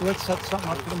 So let's set something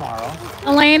up for tomorrow.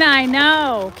 Elena, I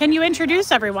know. Can you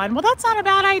introduce everyone? Well, that's not a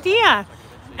bad idea.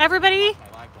 Everybody.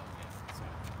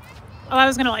 Oh, I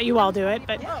was going to let you all do it,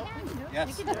 but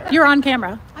Yes. you're on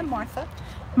camera. I'm Martha.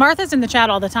 Martha's in the chat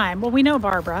all the time. Well, we know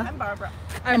Barbara. I'm Barbara.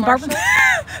 I'm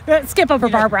Marsha. Skip over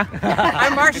Barbara.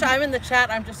 I'm Marsha. I'm in the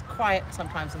chat. I'm just quiet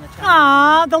sometimes in the chat.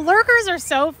 Aw, the lurkers are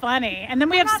so funny. And then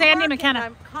we have I'm not Sandy lurking, McKenna.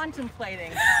 I'm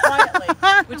contemplating quietly,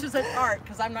 which is an art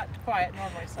because I'm not quiet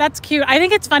normally. So. That's cute. I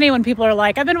think it's funny when people are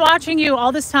like, I've been watching you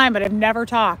all this time, but I've never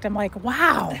talked. I'm like,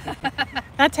 wow,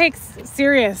 that takes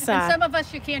serious. And some of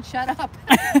us, you can't shut up.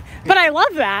 But I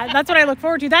love that. That's what I look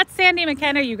forward to. That's Sandy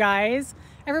McKenna, you guys.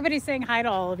 Everybody's saying hi to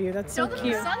all of you. That's so Show them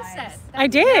cute. the sunset. I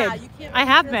did. Yeah, you can't I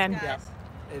have miss been. this, Yeah, guys.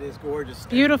 it is gorgeous.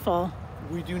 Beautiful.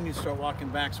 We do need to start walking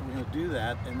back, so we're going to do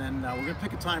that. And then we're going to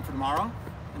pick a time for tomorrow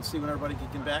and see when everybody can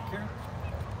get back here.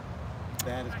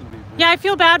 That is going to be Yeah, I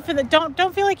feel bad for the.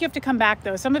 Don't feel like you have to come back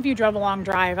though. Some of you drove a long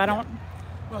drive. I don't.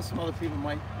 Well, some other people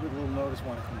might, with a little notice,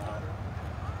 want to come out.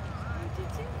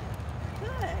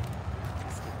 Good.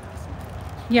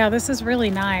 Yeah, this is really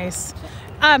nice.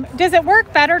 Does it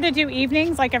work better to do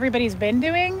evenings like everybody's been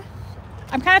doing?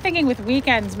 I'm kind of thinking with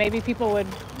weekends, maybe people would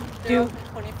They're do. open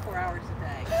 24 hours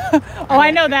a day. Oh, I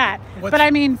know that. But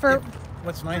I mean, for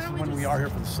What's nice when we are here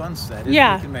for the sunset is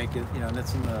Yeah. we can make it, you know, and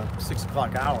that's in the 6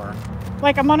 o'clock hour.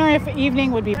 like, I'm wondering if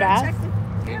evening would be best.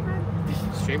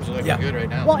 Streams are looking Yeah. good right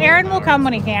now. Well, Aaron will come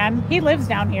when he can. He lives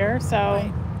down here,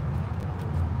 so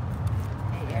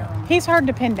he's hard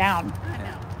to pin down.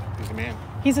 He's a man.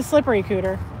 He's a slippery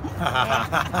cooter.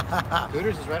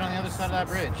 Hooters is right on the other side of that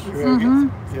bridge.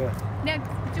 Yeah. Now,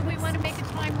 do we want to make a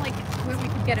time like where we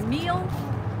could get a meal?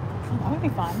 That would be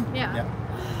fun. Yeah.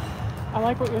 I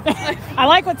like what you're thinking. I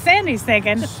like what Sandy's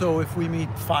thinking. So if we meet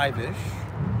 5-ish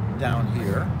down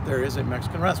here, there is a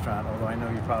Mexican restaurant, although I know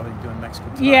you're probably doing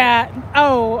Mexican tonight. Yeah.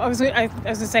 Oh, I was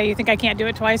gonna say, you think I can't do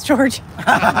it twice, George?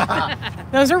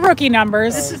 Those are rookie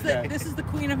numbers. This is the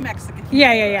queen of Mexico.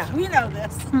 Yeah. We know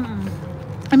this.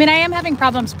 I mean, I am having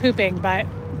problems pooping, but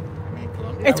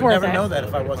it's I would worth never it. know that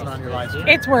if I wasn't on your live stream.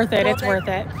 It's worth it. Well, It's worth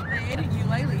it. They aided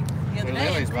ukulele the other day.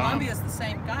 Ukulele's And bomb. Columbia's the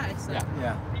same guy. So.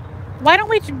 Yeah. Why don't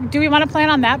we? Do we want to plan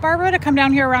on that, Barbara, to come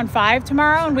down here around 5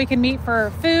 tomorrow, and we can meet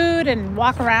for food and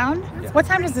walk around? Yeah. What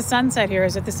time does the sunset here?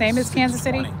 Is it the same as Kansas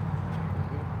City? 6:20.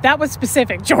 That was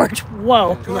specific, George.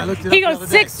 Whoa. I looked it He up goes the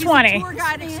other day. He's a 6:20. tour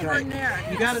guide extraordinaire.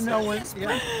 You got to know when.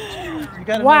 Yeah. You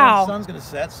got to Wow. know when the sun's going to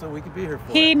set, so we can be here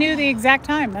for He it. knew the exact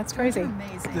time. That's crazy.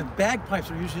 Amazing. The bagpipes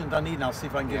are usually in Dunedin. I'll see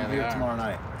if I can get Yeah, them they here are. tomorrow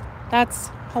night.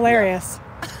 That's hilarious.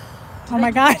 Oh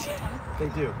my God. They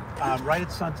do. Right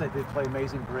at sunset, they play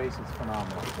Amazing Grace. It's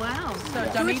phenomenal. Wow. So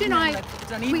George Dunedin and I,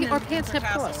 Dunedin our and pants have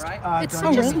Castle, crossed. right? It's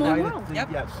Dunedin's such a small right at world. the- Yep.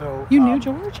 Yeah, so, You knew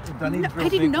George? Dunedin's real I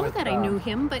didn't big know with, that I knew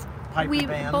him, but pipe we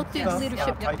band both did stuff, leadership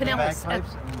at pipe and Pinellas.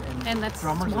 bagpipes And that's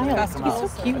drummers wild. that come He's out.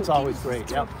 so cute. It's always great.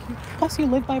 Yep. Plus, you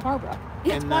live by Barbara.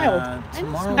 It's And, wild.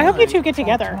 tomorrow I hope you two night- get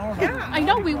together. tomorrow night- Yeah. I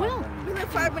know we will. We live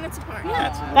 5 minutes apart.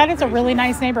 That is a really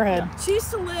nice neighborhood. She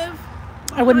used to live.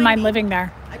 I wouldn't mind behind me. living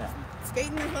there. I skate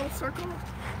in the little circle,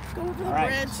 go over the All right,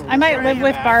 bridge. so I might live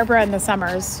with back. Barbara in the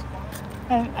summers.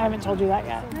 I haven't told you that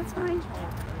yet. That's fine.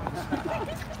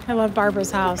 I love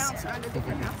Barbara's house. Bounce around to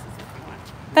different houses.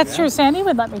 That's true. Sandy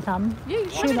would let me come. Yeah, you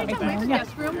She should would let let me me come. come. Yeah.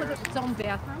 Guest room with its own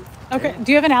bathroom. Okay.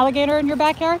 Do you have an alligator in your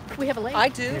backyard? We have a lake. I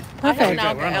do. Perfect. I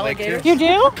have We're on an the lake alligator. You do?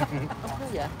 Oh,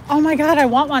 yeah. Oh my God, I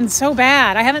want one so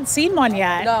bad. I haven't seen one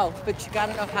yet. No, but you got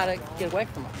to know how to get away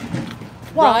from them.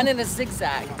 Well, Run in a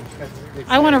zigzag.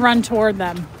 I want to run toward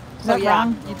them. Is that yeah,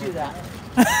 wrong? you do that.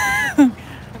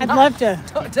 I'd love to.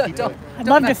 Don't I'd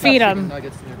love to feed them.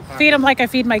 Nuggets in your pocket. Feed them like I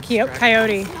feed my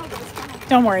coyote.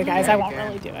 Don't worry, guys. I won't Okay.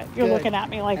 really do it. You're Good. looking at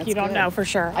me like That's you don't good. know for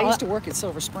sure. I used to work at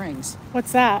Silver Springs.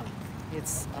 What's that?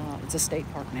 It's a state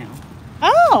park now,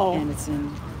 Oh, and it's in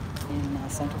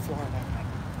Central Florida.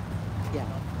 Yeah,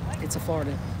 it's a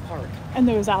Florida park. and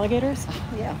those alligators.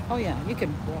 Yeah. Oh yeah. You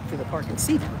can walk through the park and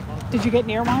see them. Did you get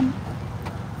near one?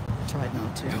 Tried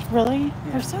not to. Really? Yeah.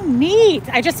 They're so neat.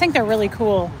 I just think they're really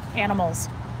cool animals.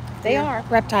 They are.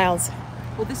 Reptiles.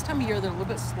 Well, this time of year they're a little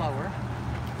bit slower.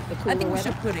 The I cooler think we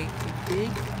weather. should put a big.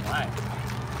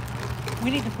 We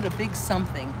need to put a big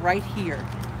something right here,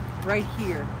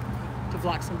 to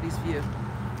block somebody's view.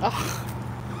 Oh,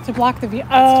 To block the view.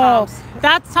 Oh, Tom's.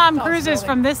 that's Tom Tom's Cruise's building.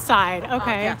 from this side.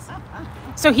 Okay. Yes.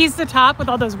 So he's the top with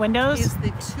all those windows? He's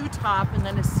the two top, and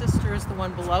then his sister is the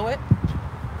one below it.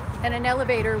 And an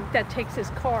elevator that takes his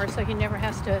car, so he never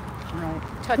has to right.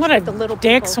 touch What with a the little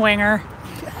dick people. swinger.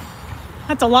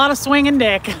 That's a lot of swinging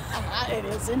dick. It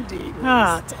is indeed.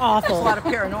 Ah, it's There's a awful. lot of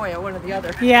paranoia, one or the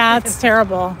other. Yeah, it's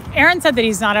terrible. Aaron said that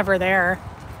he's not ever there.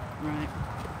 Right.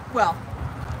 Well,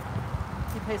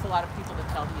 he pays a lot of people to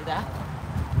tell you that.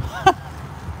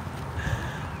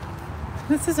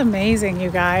 This is amazing, you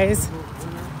guys.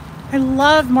 I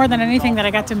love more than anything that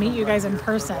I got to meet you guys in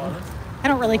person. I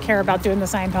don't really care about doing the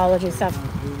Scientology stuff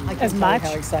I can as tell much. you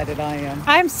how excited I am.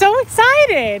 I'm so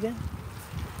excited.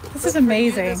 This is For you,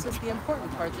 amazing. this is the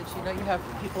important part, that you know you have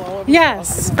people all over.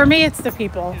 Yes, for me it's the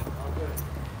people.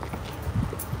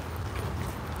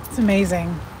 It's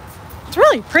amazing. It's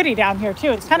really pretty down here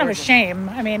too. It's kind of a shame.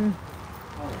 I mean,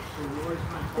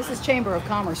 This is Chamber of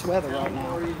Commerce weather right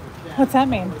now. what's that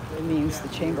mean? It means the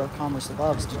Chamber of Commerce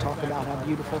loves to talk about how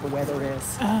beautiful the weather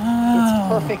is. Oh. It's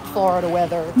perfect Florida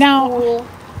weather. It's Now- cool.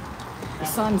 The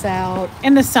sun's out.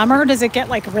 In the summer, does it get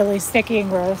like really sticky and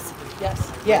gross?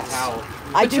 Yes. Yes.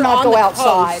 I But do you're not on go the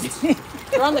outside. coast.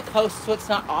 You're on the coast, so it's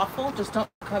not awful. Just don't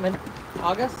come in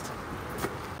August.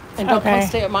 And don't Okay. come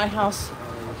stay at my house.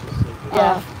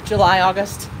 Yeah. July,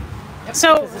 August.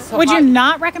 So, it's so would you hot.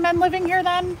 not recommend living here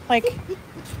then? Like,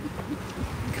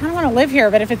 I kind of want to live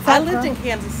here, but if it's I that lived gro- in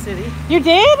Kansas City. You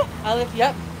did? I lived,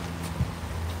 yep.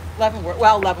 Leavenworth.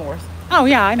 Well, Leavenworth. Oh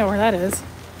yeah, I know where that is.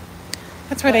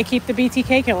 That's where they keep the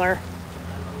BTK killer.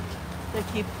 They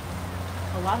keep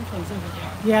a lot of things in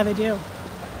here. Yeah, they do.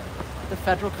 The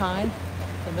federal kind,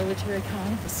 the military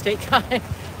kind, the state kind.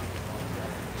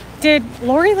 Did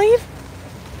Lori leave?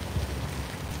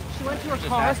 She went to her Just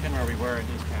car. asking where we were and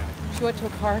just kind of. She went to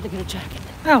her car to get a jacket.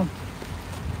 Oh.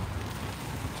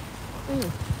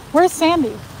 Where's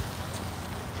Sandy?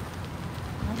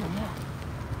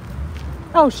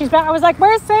 Oh, she's back. I was like,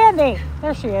 where's Sandy?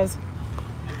 There she is.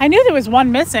 I knew there was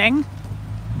one missing.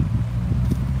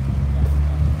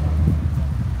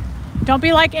 Don't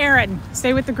be like Aaron.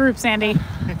 Stay with the group, Sandy.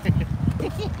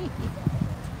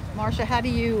 Marsha, how do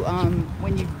you,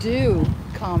 when you do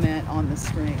comment on the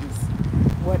streams,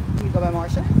 what do you go by,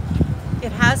 Marsha?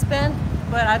 It has been,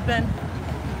 but I've been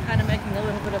kind of making a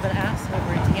little bit of an ass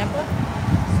over in Tampa.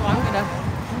 So I'm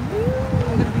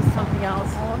gonna be something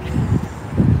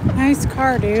else. Nice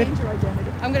car, dude. Change your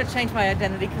identity. I'm gonna change my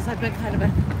identity because I've been kind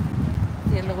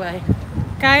of in the way.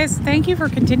 Guys, thank you for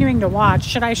continuing to watch.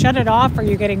 Should I shut it off? Are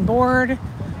you getting bored?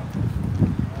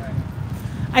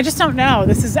 I just don't know.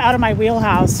 This is out of my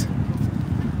wheelhouse.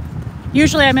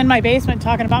 Usually I'm in my basement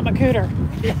talking about my cooter.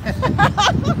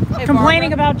 Hey,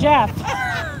 Complaining Barbara, about Jeff.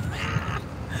 I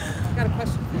got a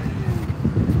question for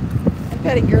you. And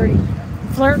Petty Gertie.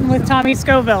 Flirting with Tommy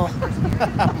Scoville.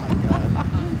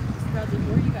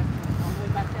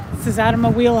 This is out of my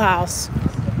wheelhouse.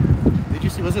 Did you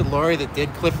see? Was it Lori that did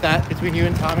clip that between you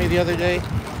and Tommy the other day?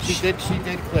 She did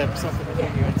clip something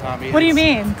between you and Tommy. What do you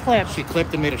It's- mean, clip? She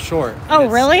clipped and made a short. Oh,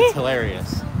 It's- really? It's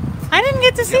hilarious. I didn't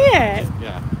get to see it.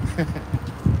 Yeah.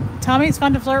 Tommy's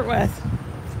fun to flirt with.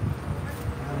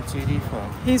 TD phone.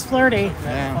 He's flirty.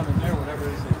 Yeah.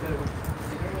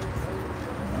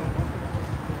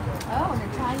 Oh, an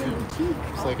Italian boutique.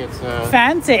 Looks like it's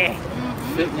Fancy.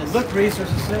 fitness. Look, Reese, there's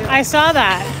a sale. I saw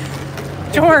that.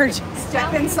 George.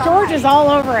 Step inside. George is all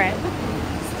over it.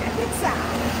 Step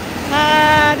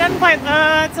inside. Doesn't quite,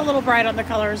 it's a little bright on the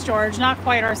colors, George. Not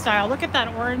quite our style. Look at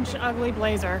that orange, ugly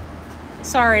blazer.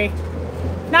 Sorry.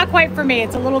 Not quite for me.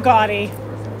 It's a little gaudy.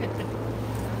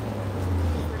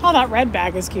 Oh, that red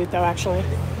bag is cute, though, actually.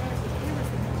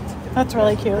 That's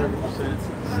really cute.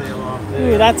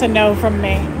 Ooh, that's a no from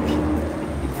me.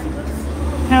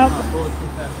 Nope.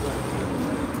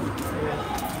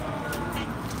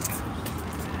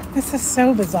 This is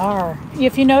so bizarre.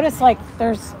 If you notice, like,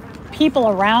 there's people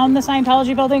around the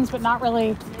Scientology buildings, but not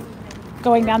really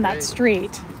going down that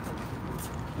street.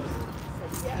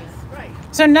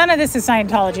 So none of this is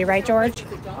Scientology, right, George?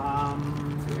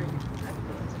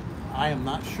 I am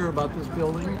not sure about this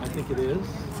building. I think it is.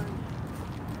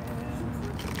 And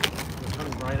we're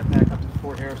coming right back up to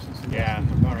Fort Harrison. Yeah,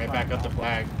 going right back up the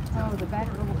flag. Oh, the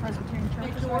back little Presbyterian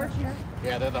Church. George.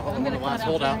 Yeah, they're the whole I'm one gonna of the last cut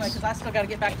out anyway holdouts. because I still got to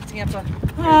get back to Tampa.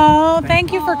 Oh,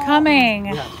 thank you for coming.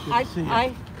 Yeah, good I to see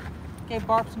you. gave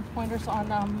Barb some pointers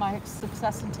on my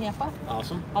success in Tampa.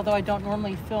 Awesome. Although I don't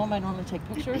normally film, I normally take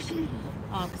pictures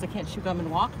because I can't chew gum and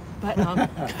walk. But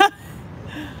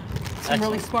some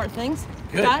really smart things.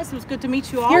 Good. Guys, it was good to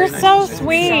meet you all. You're nice so to see you.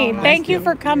 sweet. Nice Thank to you meet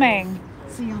for you. coming.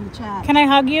 See you on the chat. Can I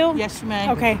hug you? Yes, you may.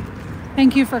 Okay.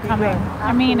 Thank you for coming.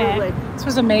 I mean it. This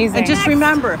was amazing. And just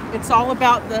remember, it's all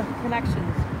about the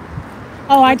connections.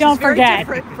 Oh, I which don't is very forget.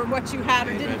 different from what you had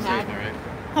or didn't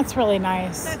have. That's really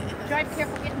nice. Drive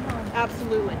careful getting home.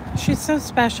 Absolutely. She's so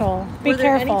special. Be Were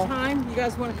there careful. any time you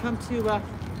guys want to come to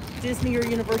Disney or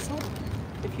Universal?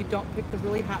 If you don't pick the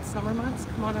really hot summer months,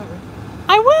 come on over.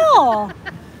 I will.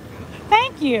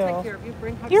 Thank Take you. care of you.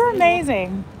 Bring hugs You're to the wall.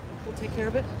 amazing. We'll take care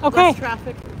of it. Okay. Less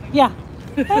traffic. Yeah.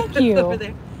 Thank over you.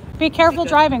 there. Be careful Good.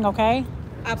 driving, okay?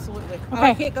 Absolutely. Okay. Oh,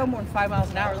 I can't go more than 5 miles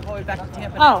an hour the whole way back to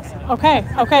Tampa. Oh, now, so. okay.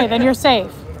 Okay, then you're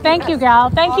safe. Thank you, gal.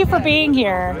 Thank you for being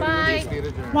here. Bye.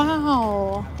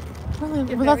 Wow.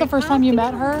 Really? Was that the first time you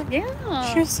met her?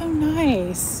 Yeah. She was so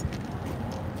nice.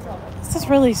 This is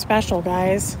really special,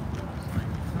 guys.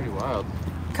 Pretty wild.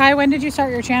 Kai, when did you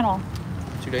start your channel?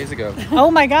 2 days ago.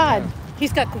 Oh my God.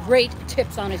 He's got great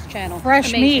tips on his channel. Fresh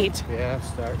Amazing. meat. Yeah,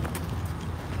 start.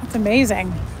 That's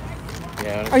amazing.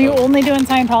 Yeah. Are you only doing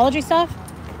Scientology stuff?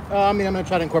 I mean, I'm gonna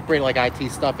try to incorporate like IT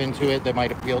stuff into it that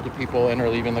might appeal to people in or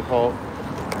leaving the cult.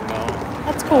 You know.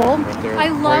 That's cool. If they're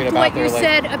I worried love about what you their, like,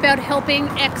 said about helping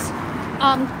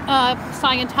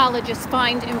Scientologists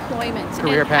find employment.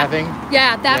 career And pathing.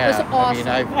 Yeah, that was awesome.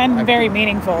 I mean, And very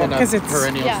meaningful been because a it's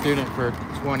perennial Yeah. student for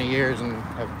 20 years and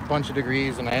have a bunch of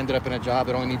degrees, and I ended up in a job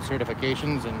that only needs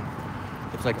certifications, and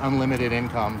it's like unlimited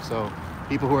income. So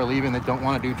people who are leaving that don't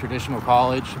want to do traditional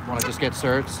college, want to just get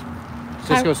certs,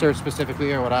 Cisco certs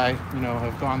specifically are what I,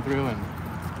 have gone through. And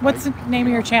what's the name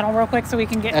of your channel real quick so we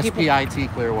can get people. SPIT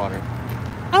Clearwater.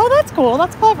 Oh, that's cool.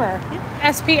 That's clever.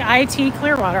 SPIT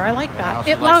Clearwater. I like that.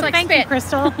 It looks like thank you, spit.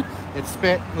 Crystal. It's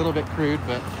spit, a little bit crude,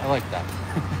 but I like that.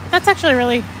 That's actually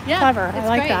really Yeah, clever. I it's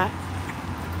like great. that.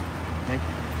 Thank you.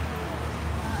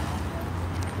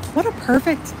 What a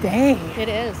perfect day. It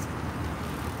is.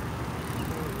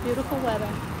 Beautiful weather.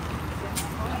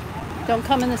 Don't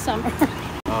come in the summer.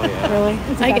 Oh yeah. Really?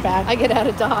 It's I that get, bad. I get out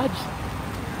of Dodge.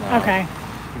 No. Okay.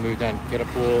 You move down, get a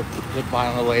pool, zip by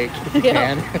on the lake if you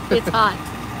Yeah, can. it's hot.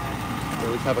 Or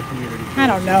at least have a community. I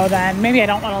don't know then. Maybe I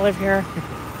don't want to live here.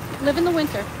 Live in the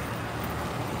winter.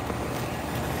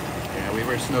 Yeah, we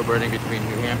were snowbirding between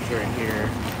New Hampshire and here.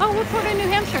 Oh, what part of New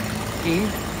Hampshire? Skiing?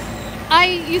 I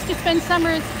used to spend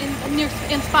summers in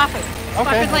Spofford.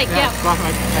 Spofford Lake, yeah.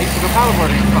 Spofford. I used to go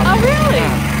paddleboarding in Spofford. Oh, really?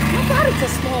 Yeah. Oh, God, it's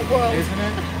a small world. Isn't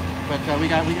it? But we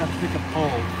got to pick up cold.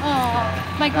 Oh,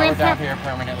 my Now we're down grandparents. here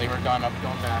permanently. We're going back.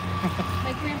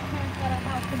 My grandparents got a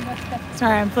house in West Texas.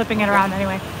 Sorry, I'm flipping it around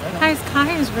anyway. Guys,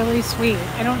 Kai is really sweet.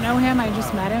 I don't know him. I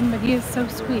just met him, but he is so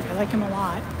sweet. I like him a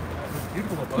lot.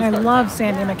 And I love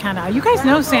Sandy McKenna. You guys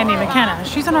know Sandy McKenna.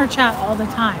 She's in our chat all the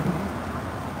time.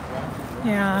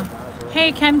 Yeah.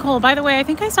 Hey, Ken Cole. By the way, I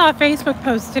think I saw a Facebook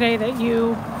post today that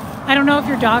I don't know if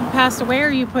your dog passed away or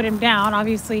you put him down.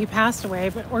 Obviously, he passed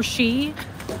away, or she.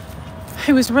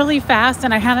 It was really fast,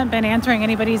 and I haven't been answering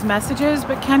anybody's messages.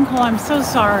 But Ken Cole, I'm so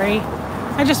sorry.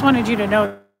 I just wanted you to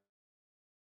know.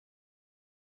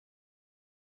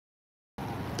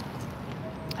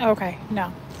 Okay,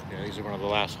 no. Yeah, these are one of the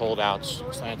last holdouts.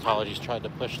 Scientology's tried to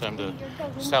push them to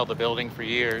sell the building for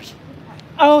years.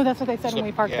 Oh, that's what they said when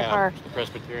we parked the car. The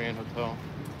Presbyterian Hotel.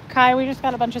 Kai, we just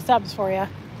got a bunch of subs for you.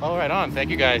 Oh, right on. Thank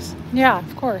you, guys. Yeah,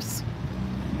 of course.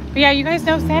 But yeah, you guys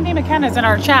know Sandy McKenna's in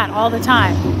our chat all the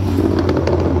time.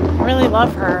 I really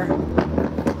love her.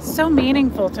 So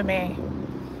meaningful to me.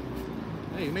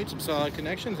 Hey, you made some solid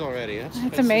connections already.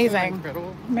 It's amazing.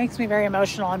 Incredible. It makes me very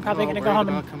emotional. I'm probably going to go Worried home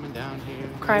about and coming down here.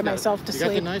 cry myself to You got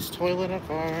the sleep. nice toilet up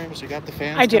arms. You got the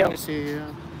fans I do. coming to see you.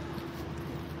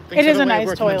 It is a Things have way of nice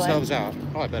working toilet. themselves out.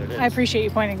 Oh, I bet it is. I appreciate you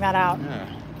pointing that out. Yeah.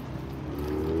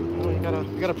 Well, you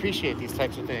gotta appreciate these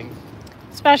types of things.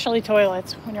 Especially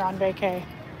toilets when you're on vacay.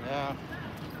 Yeah.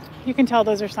 You can tell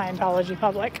those are Scientology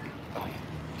public.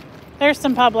 There's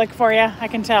some public for you, I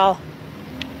can tell.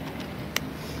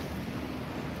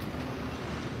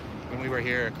 When we were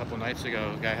here a couple nights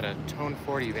ago, a guy had a Tone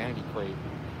 40 vanity plate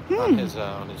on his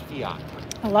Fiat.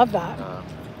 I love that.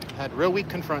 Had real weak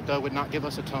confront though, would not give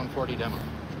us a Tone 40 demo.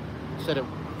 Said it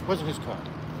wasn't his car.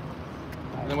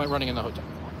 And then went running in the hotel.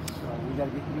 So we got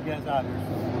to get you guys out here.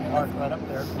 So we'll park right up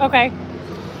there. Okay.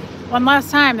 One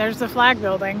last time. There's the flag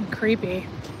building. Creepy.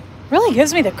 Really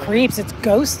gives me the creeps. It's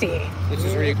ghosty. This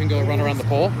is where you can go run around the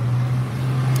pole.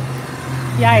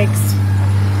 Yikes.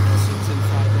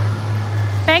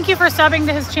 Thank you for subbing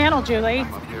to his channel, Julie.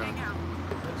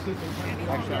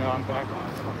 Actually, no, I'm back.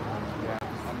 Yeah,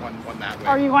 I'm one that way.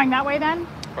 Are you going that way then?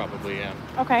 Probably, yeah.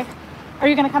 Okay. Are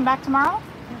you going to come back tomorrow?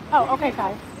 Oh, okay,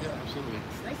 Kai. Yeah, absolutely.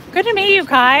 Good to meet you,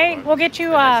 Kai. We'll get you.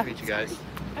 Nice to meet you guys.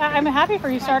 I'm happy for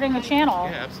you starting the channel.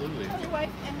 Yeah, absolutely.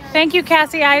 Thank you,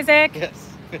 Cassie Isaac. Yes.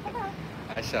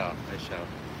 I shall.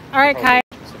 All right, Kai.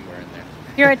 Somewhere in there.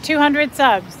 You're at 200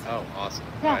 subs. Oh, awesome.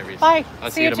 Yeah. Bye, Reese. Bye. I'll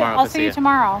see you tomorrow. I'll see you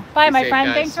tomorrow. Bye, my friend.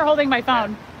 Guys. Thanks for holding my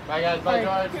phone. Bye, guys. Bye,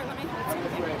 George.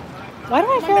 Why do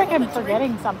I feel like I'm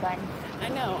forgetting something? I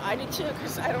know. I did too,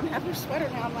 because I don't have your sweater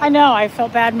now. I know. I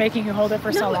felt bad making you hold it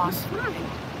for so No, it long. was fine.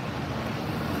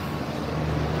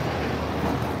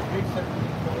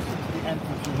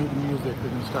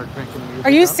 Are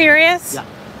you serious? Yeah.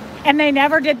 And they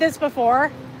never did this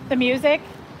before? The music?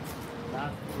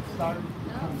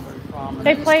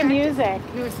 They play music.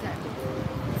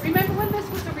 Remember when this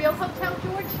was a real hotel,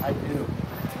 George? I do.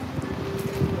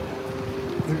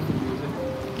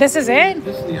 This is it?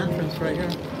 This is the entrance right here.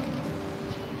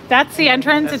 That's the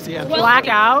entrance? That's It's the entrance. blacked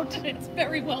out? It's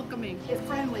very welcoming. It's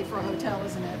friendly for a hotel,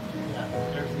 isn't it?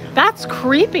 That's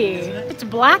creepy. It's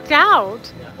blacked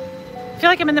out. I feel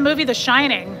like I'm in the movie The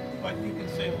Shining. But you can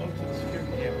say hello to the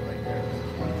security camera right there.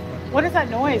 What is that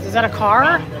noise? Is that a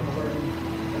car?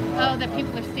 Oh, that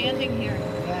people are standing here.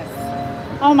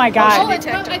 Oh my Oh, God. it's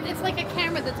like a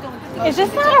camera that's going. Is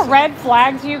this not a red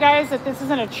flag to you guys that this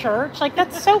isn't a church? Like,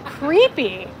 that's so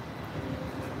creepy.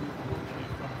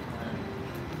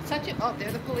 Such a, oh,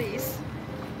 they're the police.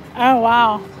 Oh,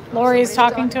 wow. Lori's Somebody's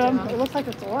talking to talking him. to It looks like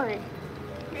it's Lori.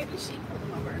 Maybe she put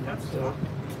them over. That's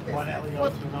one alley to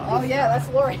another. Oh yeah, that's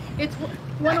Lori. It's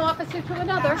one officer to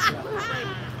another. So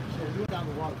we're down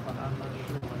the waterfront. I'm not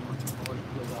sure when Lori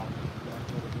goes off.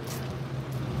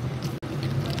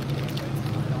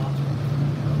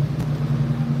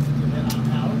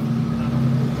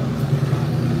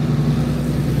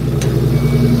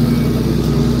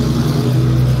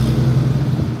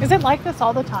 Is it like this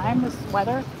all the time, this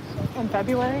weather in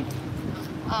February?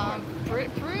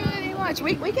 Pretty much.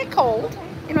 We get cold.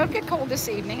 You know, it get cold this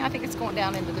evening. I think it's going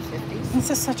down into the 50s. This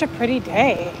is such a pretty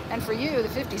day. And for you, the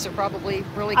 50s are probably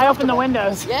really I open the comfortable.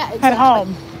 windows Yeah, at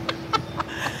home.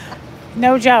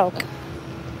 No joke.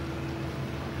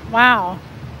 Wow.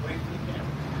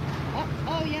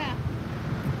 Oh yeah.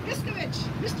 Miskovich.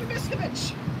 Mr.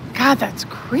 Miskovich. God, that's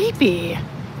creepy.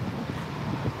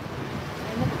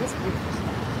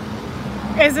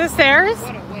 Is this theirs?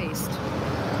 What a waste.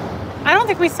 I don't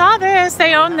think we saw this.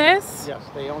 They own this. Yes,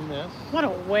 they own this. What a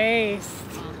waste.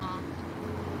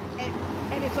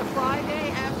 And it's a Friday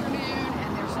afternoon,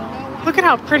 and there's no one. Look at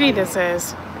how pretty this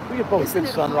is. We get both good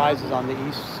sunrises on the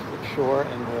east shore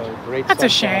and the great That's a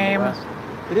sunset on the shame.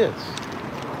 west. It is.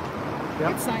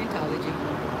 Yep. It's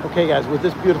Scientology. Okay, guys, with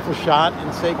this beautiful shot,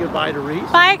 and say goodbye to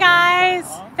Reese. Bye, guys.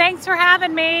 Thanks for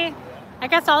having me. I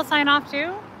guess I'll sign off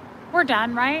too. We're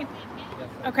done, right?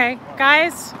 Okay,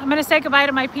 guys, I'm going to say goodbye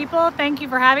to my people. Thank you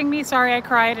for having me. Sorry I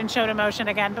cried and showed emotion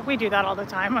again, but we do that all the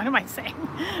time. What am I saying?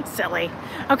 Silly.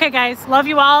 Okay, guys, love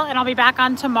you all, and I'll be back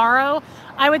on tomorrow.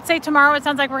 I would say tomorrow it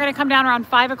sounds like we're going to come down around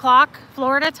 5 o'clock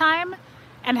Florida time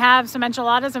and have some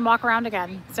enchiladas and walk around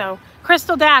again. So,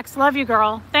 Crystal Dax, love you,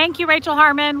 girl. Thank you, Rachel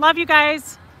Harmon. Love you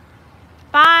guys.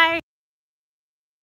 Bye.